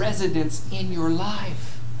residence in your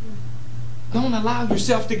life. Don't allow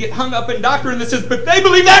yourself to get hung up in doctrine that says, but they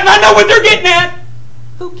believe that and I know what they're getting at.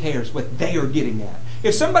 Who cares what they are getting at?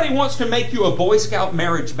 If somebody wants to make you a Boy Scout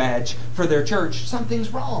marriage badge for their church,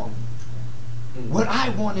 something's wrong. What I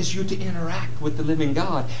want is you to interact with the living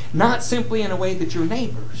God, not simply in a way that you're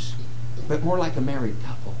neighbors, but more like a married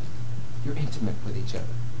couple. You're intimate with each other.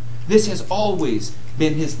 This has always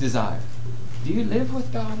been His desire. Do you live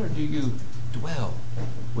with God or do you dwell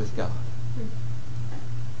with God?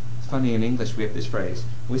 It's funny, in English we have this phrase.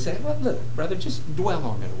 We say, well, look, brother, just dwell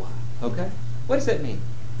on it a while. Okay? What does that mean?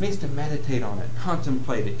 It means to meditate on it,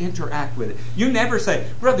 contemplate it, interact with it. You never say,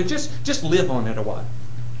 brother, just live on it a while.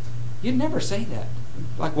 You'd never say that.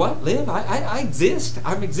 Like what? Live? I exist.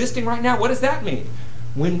 I'm existing right now. What does that mean?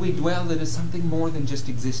 When we dwell, it is something more than just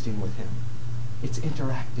existing with Him. It's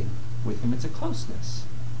interacting with Him. It's a closeness.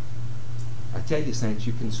 I tell you, saints,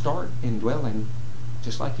 you can start in dwelling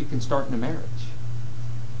just like you can start in a marriage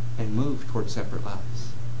and move towards separate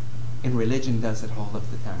lives. And religion does it all of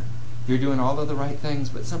the time. You're doing all of the right things,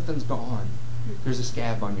 but something's gone. There's a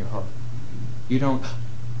scab on your heart. You don't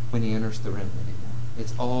when He enters the room anymore.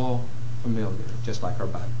 It's all familiar, just like our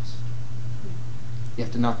Bibles. You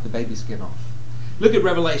have to knock the baby skin off. Look at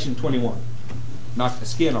Revelation 21. Knock the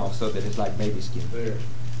skin off so that it's like baby skin. There.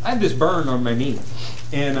 I have this burn on my knee,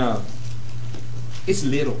 and it's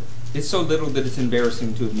little. It's so little that it's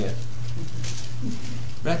embarrassing to admit.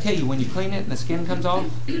 But I tell you, when you clean it and the skin comes off,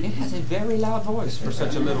 it has a very loud voice for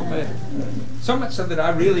such a little thing. So much so that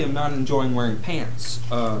I really am not enjoying wearing pants.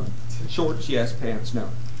 Shorts, yes. Pants, no.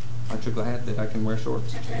 Aren't you glad that I can wear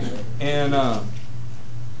shorts? And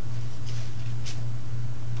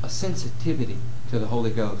a sensitivity to the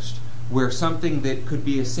Holy Ghost, where something that could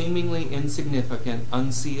be a seemingly insignificant,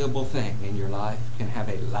 unseeable thing in your life can have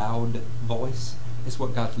a loud voice, is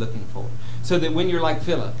what God's looking for. So that when you're like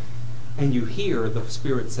Philip and you hear the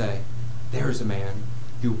Spirit say, there's a man,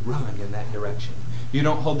 you run in that direction. You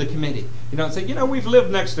don't hold the committee. You don't say, we've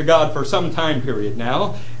lived next to God for some time period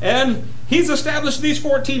now, and He's established these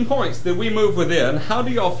 14 points that we move within. How do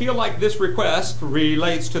y'all feel like this request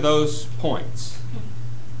relates to those points?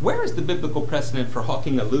 Where is the biblical precedent for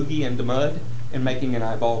hawking a loogie into mud and making an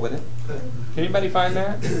eyeball with it? Can anybody find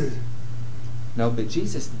that? No, but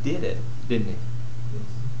Jesus did it, didn't He?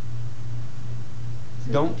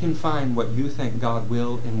 Don't confine what you think God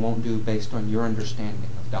will and won't do based on your understanding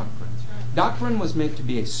of doctrine. Doctrine was meant to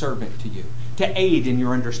be a servant to you, to aid in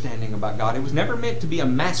your understanding about God. It was never meant to be a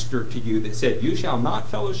master to you that said, you shall not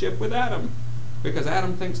fellowship with Adam, because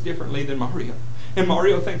Adam thinks differently than Mario, and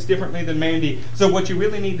Mario thinks differently than Mandy. So what you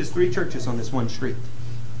really need is 3 churches on this one street.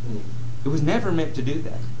 It was never meant to do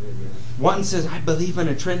that. One says, I believe in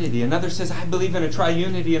a Trinity. Another says, I believe in a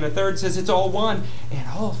triunity. And a third says, it's all one. And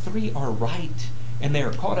all 3 are right. And they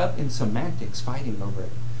are caught up in semantics fighting over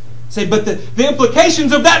it. Say, but the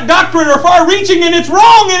implications of that doctrine are far-reaching, and it's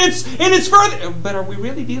wrong, and it's further. But are we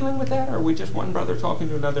really dealing with that, or are we just one brother talking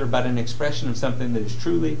to another about an expression of something that is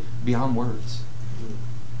truly beyond words?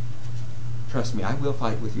 Trust me, I will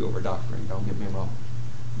fight with you over doctrine, don't get me wrong.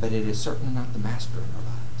 But it is certainly not the master in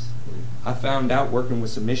our lives. I found out working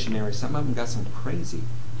with some missionaries, some of them got some crazy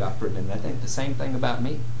doctrine, and they think the same thing about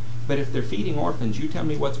me. But if they're feeding orphans, you tell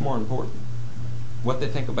me what's more important. What they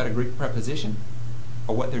think about a Greek preposition,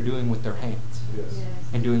 or what they're doing with their hands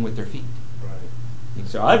and doing with their feet. Right.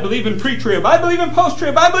 So I believe in pre-trib, I believe in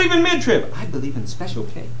post-trib, I believe in mid-trib, I believe in special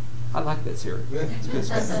K. I like that series. It's good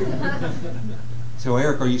stuff. So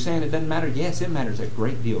Eric, are you saying it doesn't matter? Yes, it matters a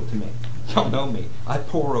great deal to me. Y'all know me. I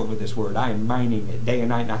pore over this word. I am mining it day and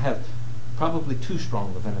night, and I have probably too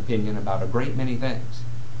strong of an opinion about a great many things.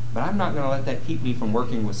 But I'm not going to let that keep me from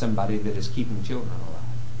working with somebody that is keeping children alive.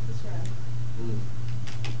 That's right.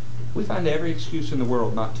 We find every excuse in the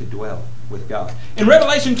world not to dwell with God. In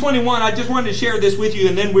Revelation 21, I just wanted to share this with you,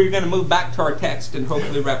 and then we're going to move back to our text and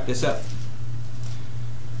hopefully wrap this up.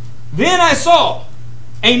 Then I saw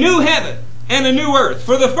a new heaven and a new earth,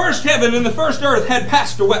 for the first heaven and the first earth had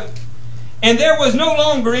passed away, and there was no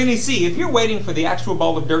longer any sea. If you're waiting for the actual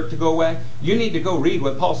ball of dirt to go away, you need to go read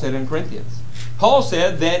what Paul said in Corinthians. Paul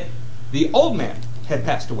said that the old man had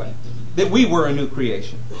passed away, that we were a new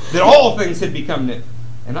creation, that all things had become new.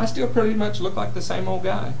 And I still pretty much look like the same old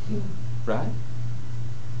guy, right?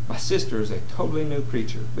 My sister is a totally new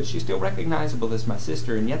creature, but she's still recognizable as my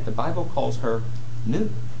sister, and yet the Bible calls her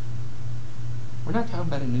new. We're not talking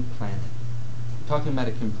about a new planet. We're talking about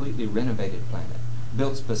a completely renovated planet,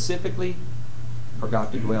 built specifically for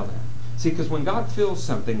God to dwell in. See, because when God fills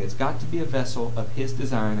something, it's got to be a vessel of His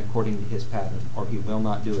design according to His pattern, or He will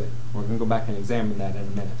not do it. We're going to go back and examine that in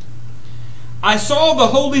a minute. I saw the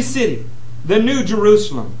holy city, the new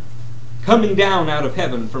Jerusalem, coming down out of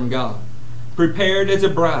heaven from God, prepared as a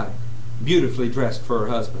bride, beautifully dressed for her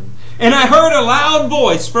husband. And I heard a loud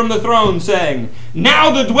voice from the throne saying, now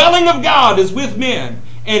the dwelling of God is with men,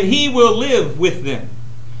 and He will live with them.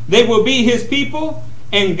 They will be His people,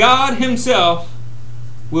 and God Himself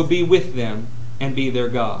will be with them and be their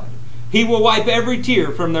God. He will wipe every tear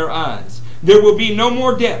from their eyes. There will be no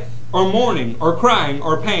more death, or mourning, or crying,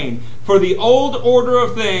 or pain, for the old order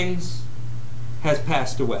of things has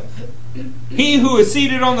passed away. He who is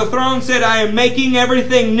seated on the throne said, I am making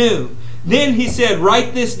everything new. Then He said,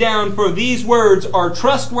 write this down, for these words are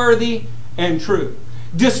trustworthy and true.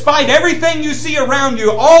 Despite everything you see around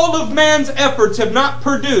you, all of man's efforts have not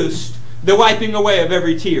produced the wiping away of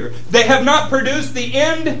every tear. They have not produced the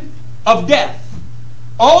end of death.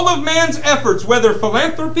 All of man's efforts, whether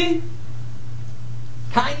philanthropy,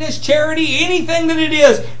 kindness, charity, anything that it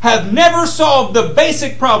is, have never solved the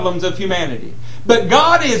basic problems of humanity. But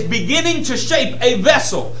God is beginning to shape a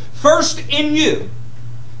vessel, first in you,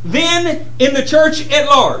 then in the church at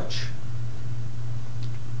large,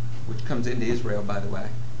 which comes into Israel, by the way,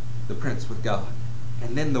 the prince with God,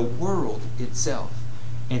 and then the world itself.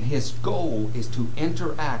 And His goal is to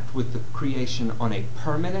interact with the creation on a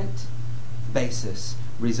permanent basis,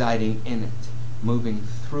 residing in it, moving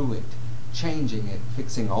through it, changing it,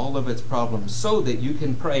 fixing all of its problems, so that you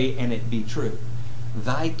can pray and it be true.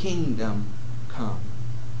 Thy kingdom come.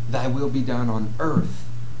 Thy will be done on earth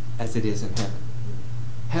as it is in heaven.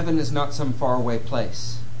 Heaven is not some faraway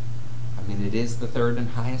place. I mean, it is the third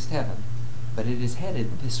and highest heaven, but it is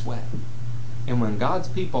headed this way. And when God's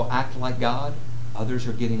people act like God, others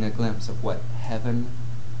are getting a glimpse of what heaven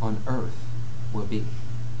on earth will be.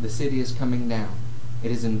 the city is coming down.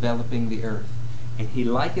 It is enveloping the earth. And he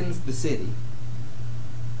likens the city,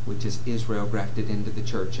 which is Israel grafted into the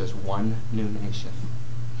church, as one new nation.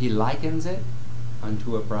 He likens it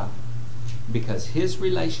unto a bride, because his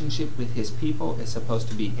relationship with his people is supposed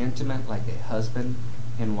to be intimate, like a husband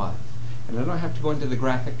and wife. And I don't have to go into the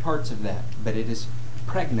graphic parts of that, but it is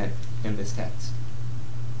pregnant in this text.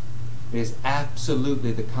 It is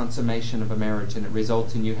absolutely the consummation of a marriage, and it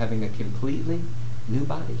results in you having a completely new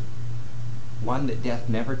body. One that death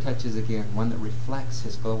never touches again, one that reflects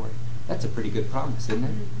his glory. That's a pretty good promise, isn't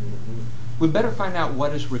it? We better find out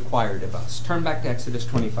what is required of us. Turn back to Exodus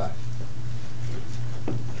 25.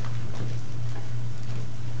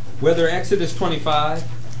 Whether Exodus 25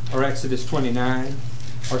 or Exodus 29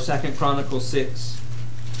 or 2 Chronicles 6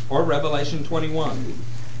 or Revelation 21,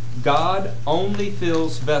 God only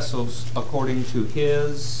fills vessels according to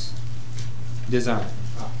his design.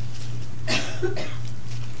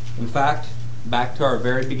 In fact, back to our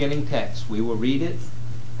very beginning text, we will read it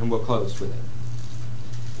and we'll close with it.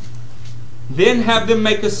 Then have them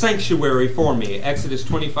make a sanctuary for me, Exodus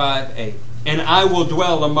 25:8. And I will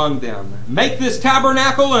dwell among them. Make this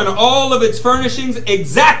tabernacle and all of its furnishings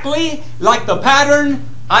exactly like the pattern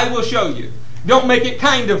I will show you. Don't make it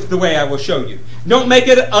kind of the way I will show you. Don't make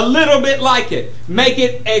it a little bit like it. Make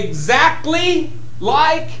it exactly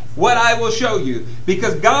like what I will show you.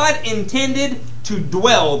 Because God intended to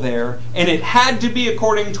dwell there, and it had to be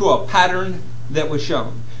according to a pattern that was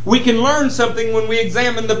shown. We can learn something when we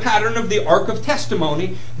examine the pattern of the Ark of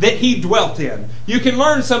Testimony that he dwelt in. You can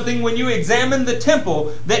learn something when you examine the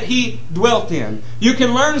temple that he dwelt in. You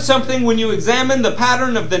can learn something when you examine the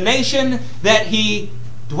pattern of the nation that he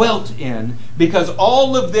dwelt in, because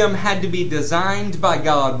all of them had to be designed by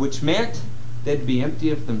God, which meant they had to be empty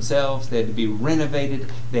of themselves, they had to be renovated,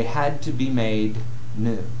 they had to be made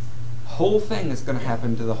new. The whole thing is going to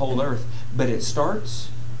happen to the whole earth, but it starts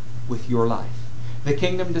with your life. The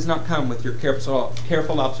kingdom does not come with your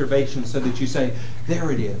careful observation so that you say,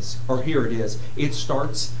 there it is, or here it is. It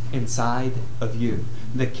starts inside of you.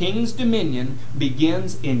 The king's dominion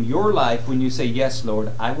begins in your life when you say, yes,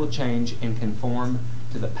 Lord, I will change and conform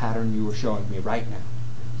to the pattern you are showing me right now.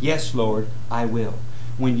 Yes, Lord, I will.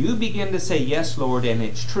 When you begin to say, yes, Lord, and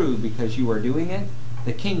it's true because you are doing it,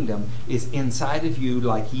 the kingdom is inside of you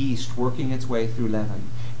like yeast working its way through leaven.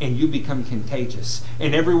 And you become contagious.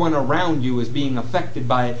 And everyone around you is being affected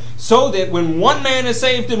by it. So that when one man is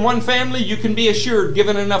saved in one family, you can be assured,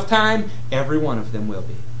 given enough time, every one of them will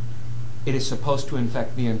be. It is supposed to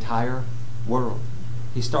infect the entire world.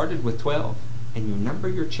 He started with 12. And you number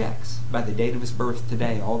your checks by the date of his birth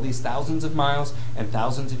today. All these thousands of miles and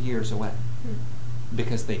thousands of years away.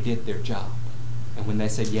 Because they did their job. And when they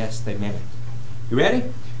said yes, they meant it. You ready?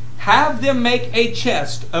 Have them make a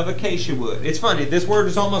chest of acacia wood. It's funny, this word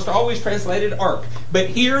is almost always translated ark. But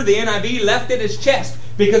here the NIV left it as chest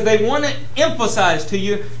because they want to emphasize to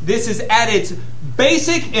you this is at its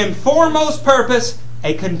basic and foremost purpose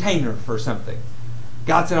a container for something.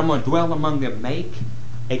 God said, I'm going to dwell among them. Make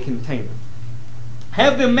a container.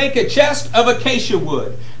 Have them make a chest of acacia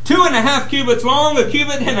wood. 2.5 cubits long, 1.5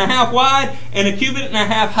 cubits wide, and 1.5 cubits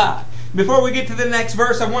high. Before we get to the next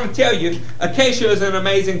verse, I want to tell you, acacia is an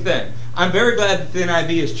amazing thing. I'm very glad that the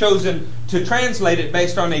NIV has chosen to translate it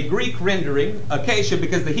based on a Greek rendering, acacia,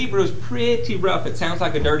 because the Hebrew is pretty rough. It sounds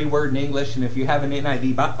like a dirty word in English, and if you have an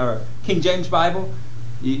NIV or King James Bible,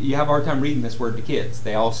 you have a hard time reading this word to kids.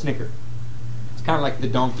 They all snicker. It's kind of like the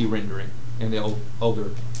donkey rendering in the Older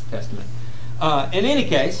Testament. In any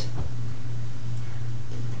case,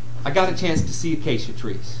 I got a chance to see acacia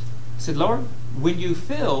trees. I said, Lord, when you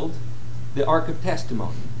filled the Ark of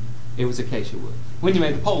Testimony, it was acacia wood. When you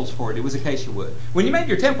made the poles for it, it was acacia wood. When you made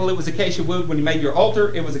your temple, it was acacia wood. When you made your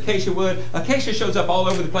altar, it was acacia wood. Acacia shows up all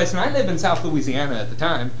over the place. And I lived in South Louisiana at the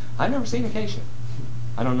time. I'd never seen acacia.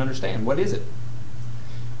 I don't understand. What is it?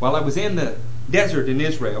 While I was in the desert in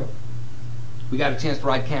Israel, we got a chance to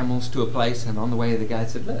ride camels to a place. And on the way, the guy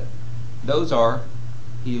said, look, those are,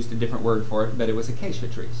 he used a different word for it, but it was acacia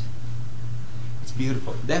trees. It's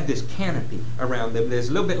beautiful. They have this canopy around them. There's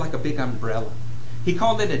a little bit like a big umbrella. He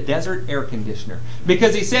called it a desert air conditioner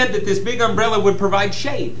because he said that this big umbrella would provide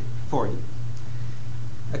shade for you.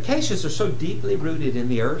 Acacias are so deeply rooted in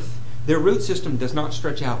the earth, their root system does not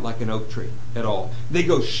stretch out like an oak tree at all. They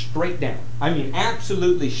go straight down. I mean,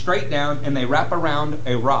 absolutely straight down, and they wrap around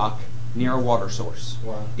a rock near a water source.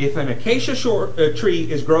 Wow. If an acacia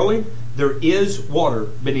tree is growing, there is water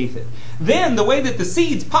beneath it. Then the way that the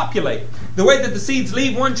seeds populate, the way that the seeds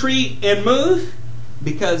leave one tree and move,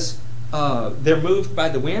 because they're moved by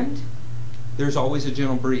the wind, there's always a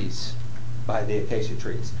gentle breeze by the acacia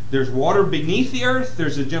trees. There's water beneath the earth,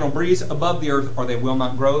 there's a gentle breeze above the earth, or they will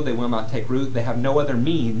not grow, they will not take root, they have no other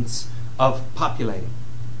means of populating.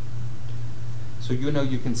 So you know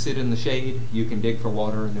you can sit in the shade, you can dig for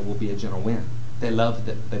water, and there will be a gentle wind. They love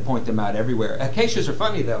that. They point them out everywhere. Acacias are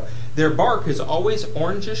funny though. Their bark is always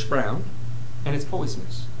orangish brown, and it's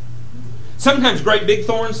poisonous. Sometimes great big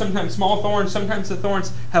thorns, sometimes small thorns, sometimes the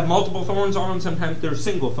thorns have multiple thorns on them, sometimes they're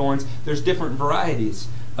single thorns. There's different varieties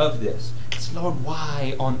of this. It's, Lord,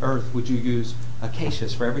 why on earth would you use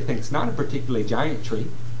acacias for everything? It's not a particularly giant tree.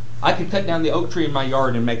 I could cut down the oak tree in my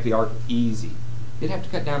yard and make the ark easy. You'd have to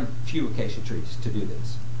cut down a few acacia trees to do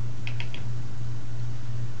this.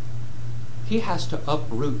 He has to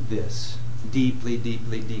uproot this deeply,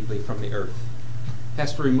 deeply, deeply from the earth. He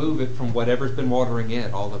has to remove it from whatever's been watering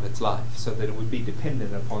it all of its life so that it would be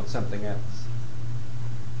dependent upon something else.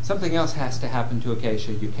 Something else has to happen to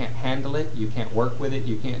acacia. You can't handle it, you can't work with it,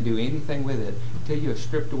 you can't do anything with it until you have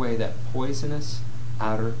stripped away that poisonous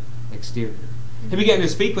outer exterior. He began to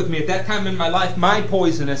speak with me. At that time in my life, my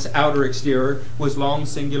poisonous outer exterior was long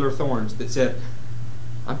singular thorns that said,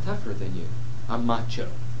 I'm tougher than you. I'm macho.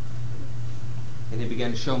 And he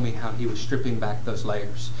began to show me how he was stripping back those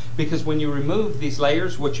layers. Because when you remove these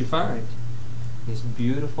layers, what you find is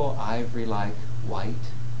beautiful ivory-like white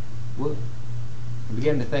wood. I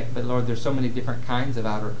began to think, but Lord, there's so many different kinds of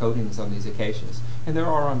outer coatings on these acacias. And there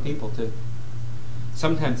are on people too.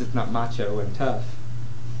 Sometimes it's not macho and tough.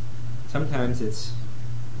 Sometimes it's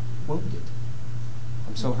wounded.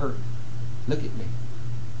 I'm so hurt. Look at me.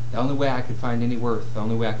 The only way I could find any worth, the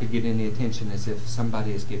only way I could get any attention is if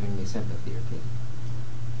somebody is giving me sympathy or pity.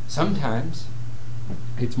 Sometimes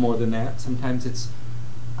it's more than that. Sometimes it's,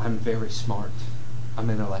 I'm very smart. I'm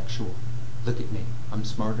intellectual. Look at me. I'm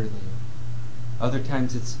smarter than you. Other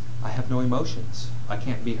times it's, I have no emotions. I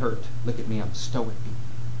can't be hurt. Look at me. I'm stoic.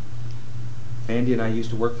 Andy and I used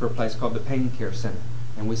to work for a place called the Pain Care Center,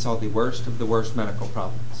 and we saw the worst of the worst medical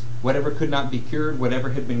problems. Whatever could not be cured, whatever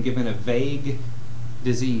had been given a vague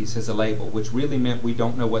disease as a label, which really meant we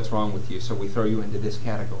don't know what's wrong with you, so we throw you into this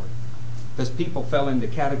category. Because people fell into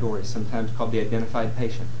categories sometimes called the identified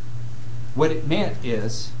patient. What it meant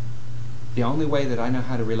is, the only way that I know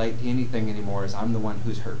how to relate to anything anymore is I'm the one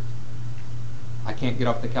who's hurt. I can't get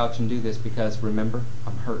off the couch and do this because, remember,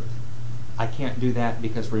 I'm hurt. I can't do that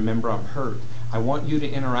because, remember, I'm hurt. I want you to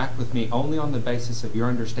interact with me only on the basis of your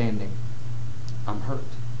understanding. I'm hurt.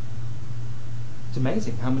 It's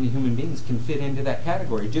amazing how many human beings can fit into that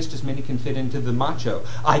category. Just as many can fit into the macho.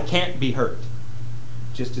 I can't be hurt.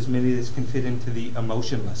 Just as many as can fit into the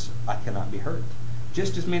emotionless. I cannot be hurt.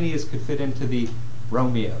 Just as many as could fit into the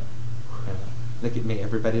Romeo. Look at me,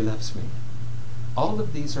 everybody loves me. All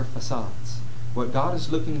of these are facades. What God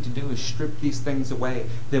is looking to do is strip these things away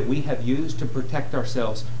that we have used to protect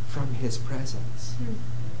ourselves from His presence.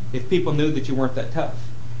 If people knew that you weren't that tough,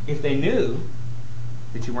 if they knew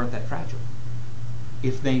that you weren't that fragile,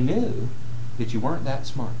 if they knew that you weren't that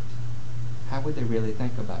smart, how would they really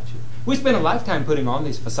think about you? We spend a lifetime putting on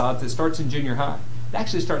these facades. It starts in junior high. It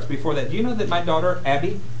actually starts before that. Do you know that my daughter,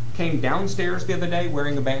 Abby, came downstairs the other day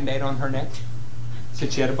wearing a Band-Aid on her neck?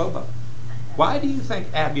 Said she had a bobo. Why do you think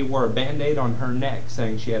Abby wore a Band-Aid on her neck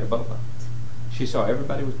saying she had a bobo? She saw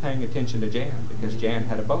everybody was paying attention to Jan because Jan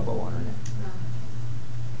had a bobo on her neck.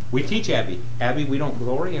 We teach Abby, we don't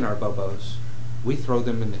glory in our bobos. We throw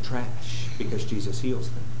them in the trash because Jesus heals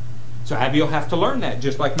them. So Abby will have to learn that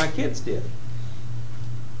just like my kids did.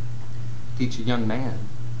 Teach a young man,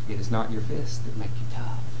 it is not your fists that make you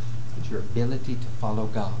tough. It's your ability to follow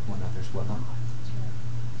God when others will not.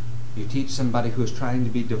 You teach somebody who is trying to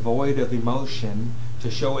be devoid of emotion to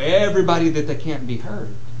show everybody that they can't be hurt.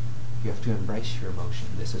 You have to embrace your emotion.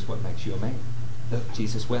 This is what makes you a man. Look,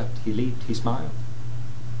 Jesus wept. He leaped. He smiled.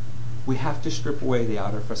 We have to strip away the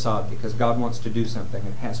outer facade because God wants to do something,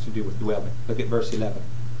 and it has to do with dwelling. Look at verse 11.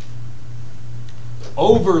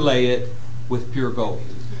 Overlay it with pure gold.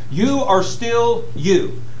 You are still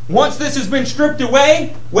you. Once this has been stripped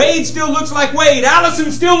away, Wade still looks like Wade.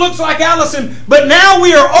 Allison still looks like Allison. But now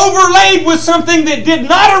we are overlaid with something that did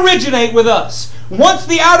not originate with us. Once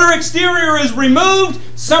the outer exterior is removed,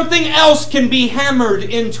 something else can be hammered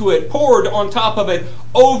into it, poured on top of it,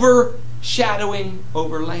 overshadowing,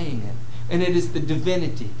 overlaying it. And it is the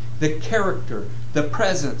divinity, the character, the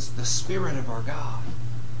presence, the Spirit of our God.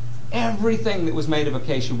 Everything that was made of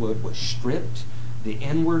acacia wood was stripped, the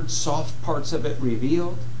inward soft parts of it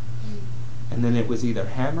revealed, and then it was either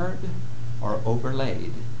hammered or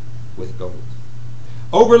overlaid with gold.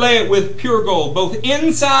 Overlay it with pure gold, both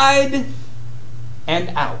inside and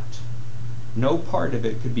out. No part of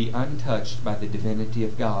it could be untouched by the divinity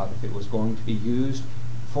of God if it was going to be used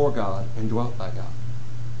for God and dwelt by God.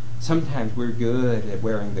 Sometimes we're good at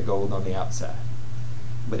wearing the gold on the outside,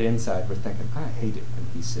 but inside we're thinking, I hate it when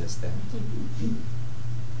he says that.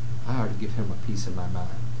 I ought to give him a piece of my mind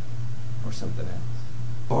or something else.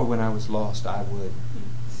 Boy, when I was lost, I would.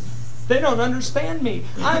 They don't understand me.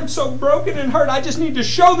 I'm so broken and hurt. I just need to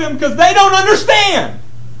show them because they don't understand.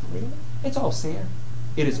 It's all sin.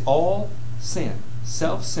 It is all sin.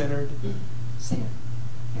 Self-centered sin.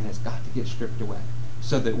 And it's got to get stripped away.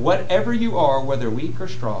 So that whatever you are, whether weak or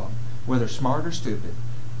strong, whether smart or stupid,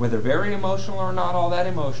 whether very emotional or not all that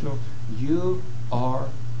emotional, you are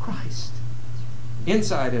Christ.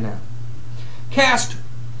 Inside and out. Cast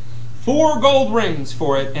 4 gold rings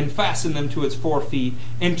for it and fasten them to its 4 feet,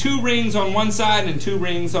 and 2 rings on one side and 2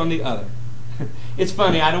 rings on the other. It's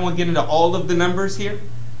funny, I don't want to get into all of the numbers here,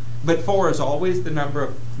 but 4 is always the number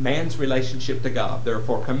of man's relationship to God. There are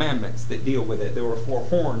 4 commandments that deal with it. There were 4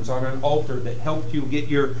 horns on an altar that helped you get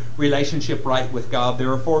your relationship right with God.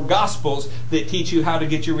 There are 4 gospels that teach you how to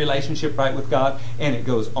get your relationship right with God. And it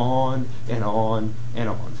goes on and on and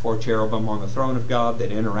on. 4 cherubim on the throne of God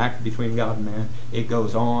that interact between God and man. It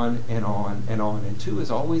goes on and on and on. And 2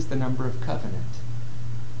 is always the number of covenant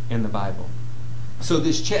in the Bible. So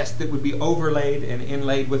this chest that would be overlaid and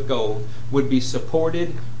inlaid with gold would be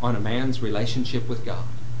supported on a man's relationship with God.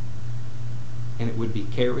 And it would be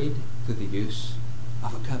carried through the use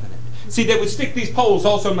of a covenant. See, they would stick these poles,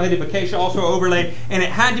 also made of acacia, also overlaid, and it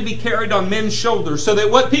had to be carried on men's shoulders, so that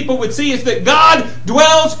what people would see is that God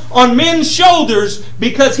dwells on men's shoulders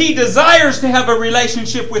because He desires to have a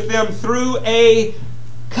relationship with them through a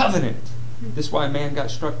covenant. This is why man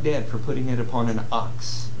got struck dead for putting it upon an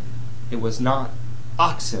ox. It was not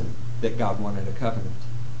oxen that God wanted a covenant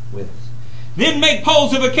with. Then make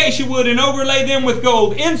poles of acacia wood and overlay them with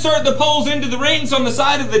gold. Insert the poles into the rings on the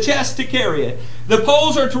side of the chest to carry it. The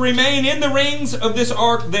poles are to remain in the rings of this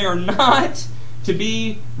ark. They are not to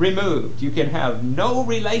be removed. You can have no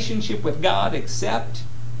relationship with God except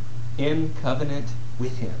in covenant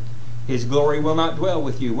with Him. His glory will not dwell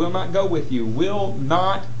with you, will not go with you, will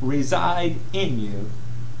not reside in you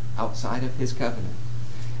outside of His covenant.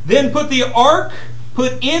 Then put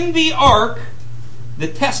in the ark the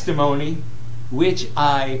testimony which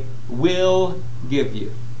I will give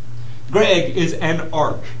you. Greg is an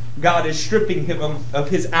ark. God is stripping him of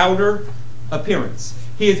his outer appearance.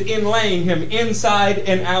 He is inlaying him inside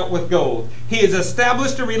and out with gold. He has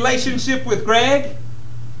established a relationship with Greg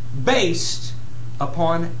based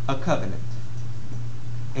upon a covenant.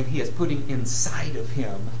 And he is putting inside of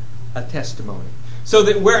him a testimony. So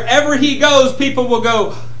that wherever he goes, people will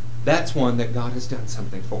go, that's one that God has done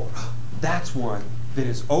something for. That's one that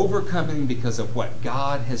is overcoming because of what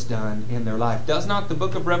God has done in their life. Does not the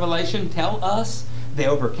book of Revelation tell us they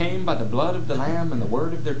overcame by the blood of the Lamb and the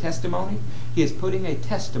word of their testimony? He is putting a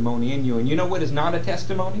testimony in you. And you know what is not a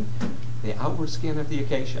testimony? The outward skin of the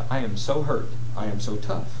acacia. I am so hurt. I am so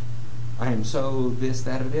tough. I am so this,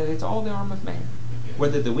 that, or that. It's all the arm of man.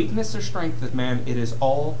 Whether the weakness or strength of man, it is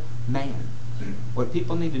all man. What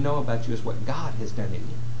people need to know about you is what God has done in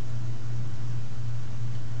you.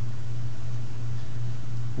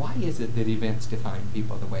 Why is it that events define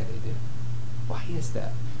people the way they do? Why is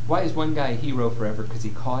that? Why is one guy a hero forever? Because he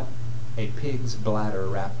caught a pig's bladder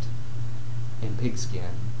wrapped in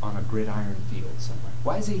pigskin on a gridiron field somewhere.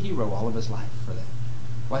 Why is he a hero all of his life for that?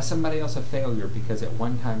 Why is somebody else a failure because at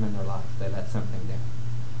one time in their life they let something down?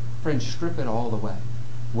 Friends, strip it all away.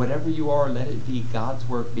 Whatever you are, let it be God's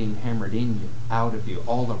work being hammered in you, out of you,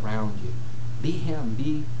 all around you. Be Him.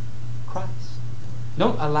 Be Christ.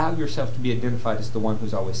 Don't allow yourself to be identified as the one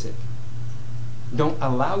who's always sick. Don't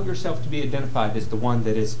allow yourself to be identified as the one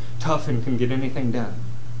that is tough and can get anything done.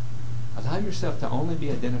 Allow yourself to only be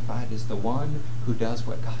identified as the one who does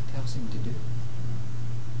what God tells him to do.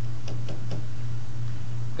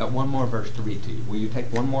 Got one more verse to read to you. Will you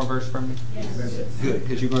take one more verse from me? Yes. Good,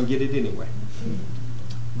 because you're going to get it anyway.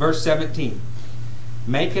 Verse 17.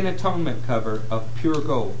 Make an atonement cover of pure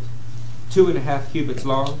gold, 2.5 cubits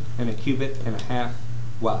long and 1.5 cubits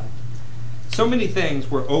wide. So many things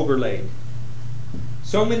were overlaid.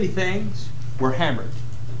 So many things were hammered.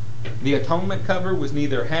 The atonement cover was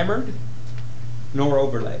neither hammered nor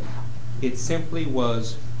overlaid. It simply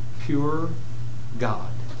was pure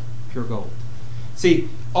God, pure gold. See,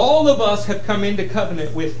 all of us have come into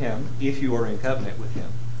covenant with Him, if you are in covenant with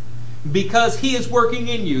Him, because He is working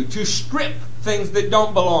in you to strip things that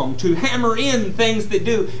don't belong, to hammer in things that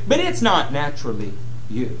do. But it's not naturally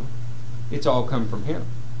you. It's all come from Him.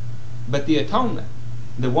 But the atonement,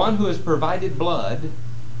 the one who has provided blood,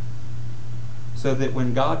 so that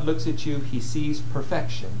when God looks at you, He sees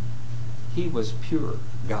perfection. He was pure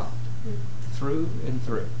God. through and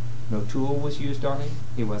through. No tool was used on him.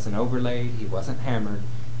 He wasn't overlaid. He wasn't hammered.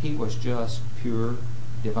 He was just pure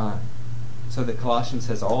divine. So that Colossians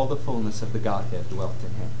says all the fullness of the Godhead dwelt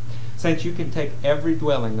in him. Saints, you can take every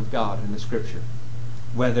dwelling of God in the Scripture,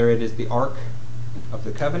 whether it is the Ark of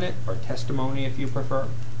the Covenant or testimony if you prefer,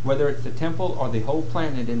 whether it's the temple or the whole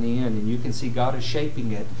planet in the end, and you can see God is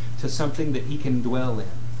shaping it to something that he can dwell in.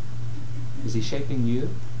 Is he shaping you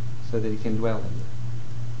so that he can dwell in you?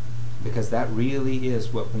 Because that really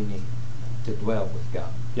is what we need, to dwell with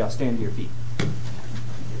God. Y'all stand to your feet.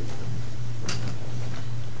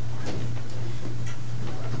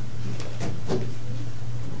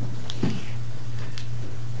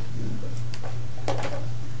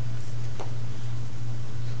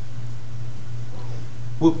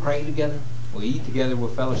 We'll pray together. We'll eat together. We'll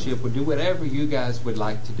fellowship. We'll do whatever you guys would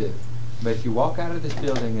like to do. But if you walk out of this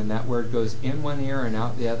building and that word goes in one ear and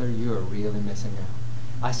out the other, you are really missing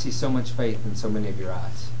out. I see so much faith in so many of your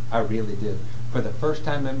eyes. I really do. For the first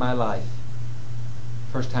time in my life,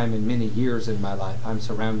 first time in many years in my life, I'm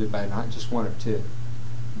surrounded by not just one or two,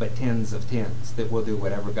 but tens of tens that will do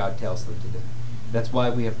whatever God tells them to do. That's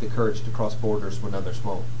why we have the courage to cross borders when others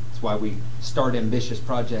won't. It's why we start ambitious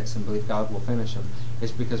projects and believe God will finish them.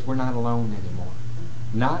 It's because we're not alone anymore.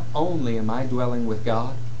 Not only am I dwelling with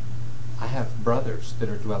God, I have brothers that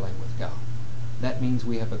are dwelling with God. That means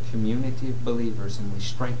we have a community of believers and we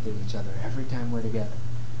strengthen each other every time we're together.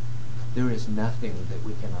 There is nothing that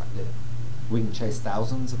we cannot do. We can chase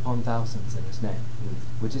thousands upon thousands in his name.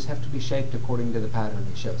 We just have to be shaped according to the pattern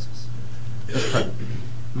he shows us. Let's pray.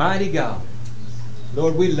 Mighty God,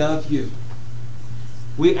 Lord, we love you.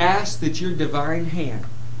 We ask that your divine hand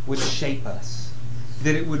would shape us,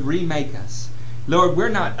 that it would remake us. Lord, we're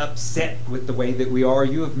not upset with the way that we are.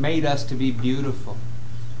 You have made us to be beautiful.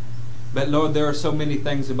 But Lord, there are so many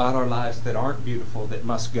things about our lives that aren't beautiful that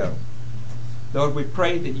must go. Lord, we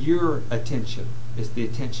pray that your attention is the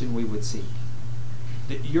attention we would seek.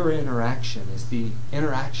 That your interaction is the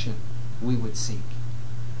interaction we would seek.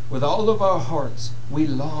 With all of our hearts, we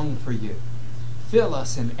long for you. Fill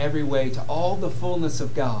us in every way to all the fullness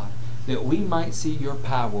of God, that we might see your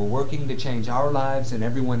power working to change our lives and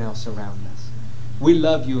everyone else around us. We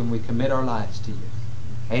love you and we commit our lives to you.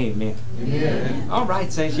 Amen. Amen. All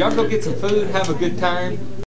right, saints. Y'all go get some food. Have a good time.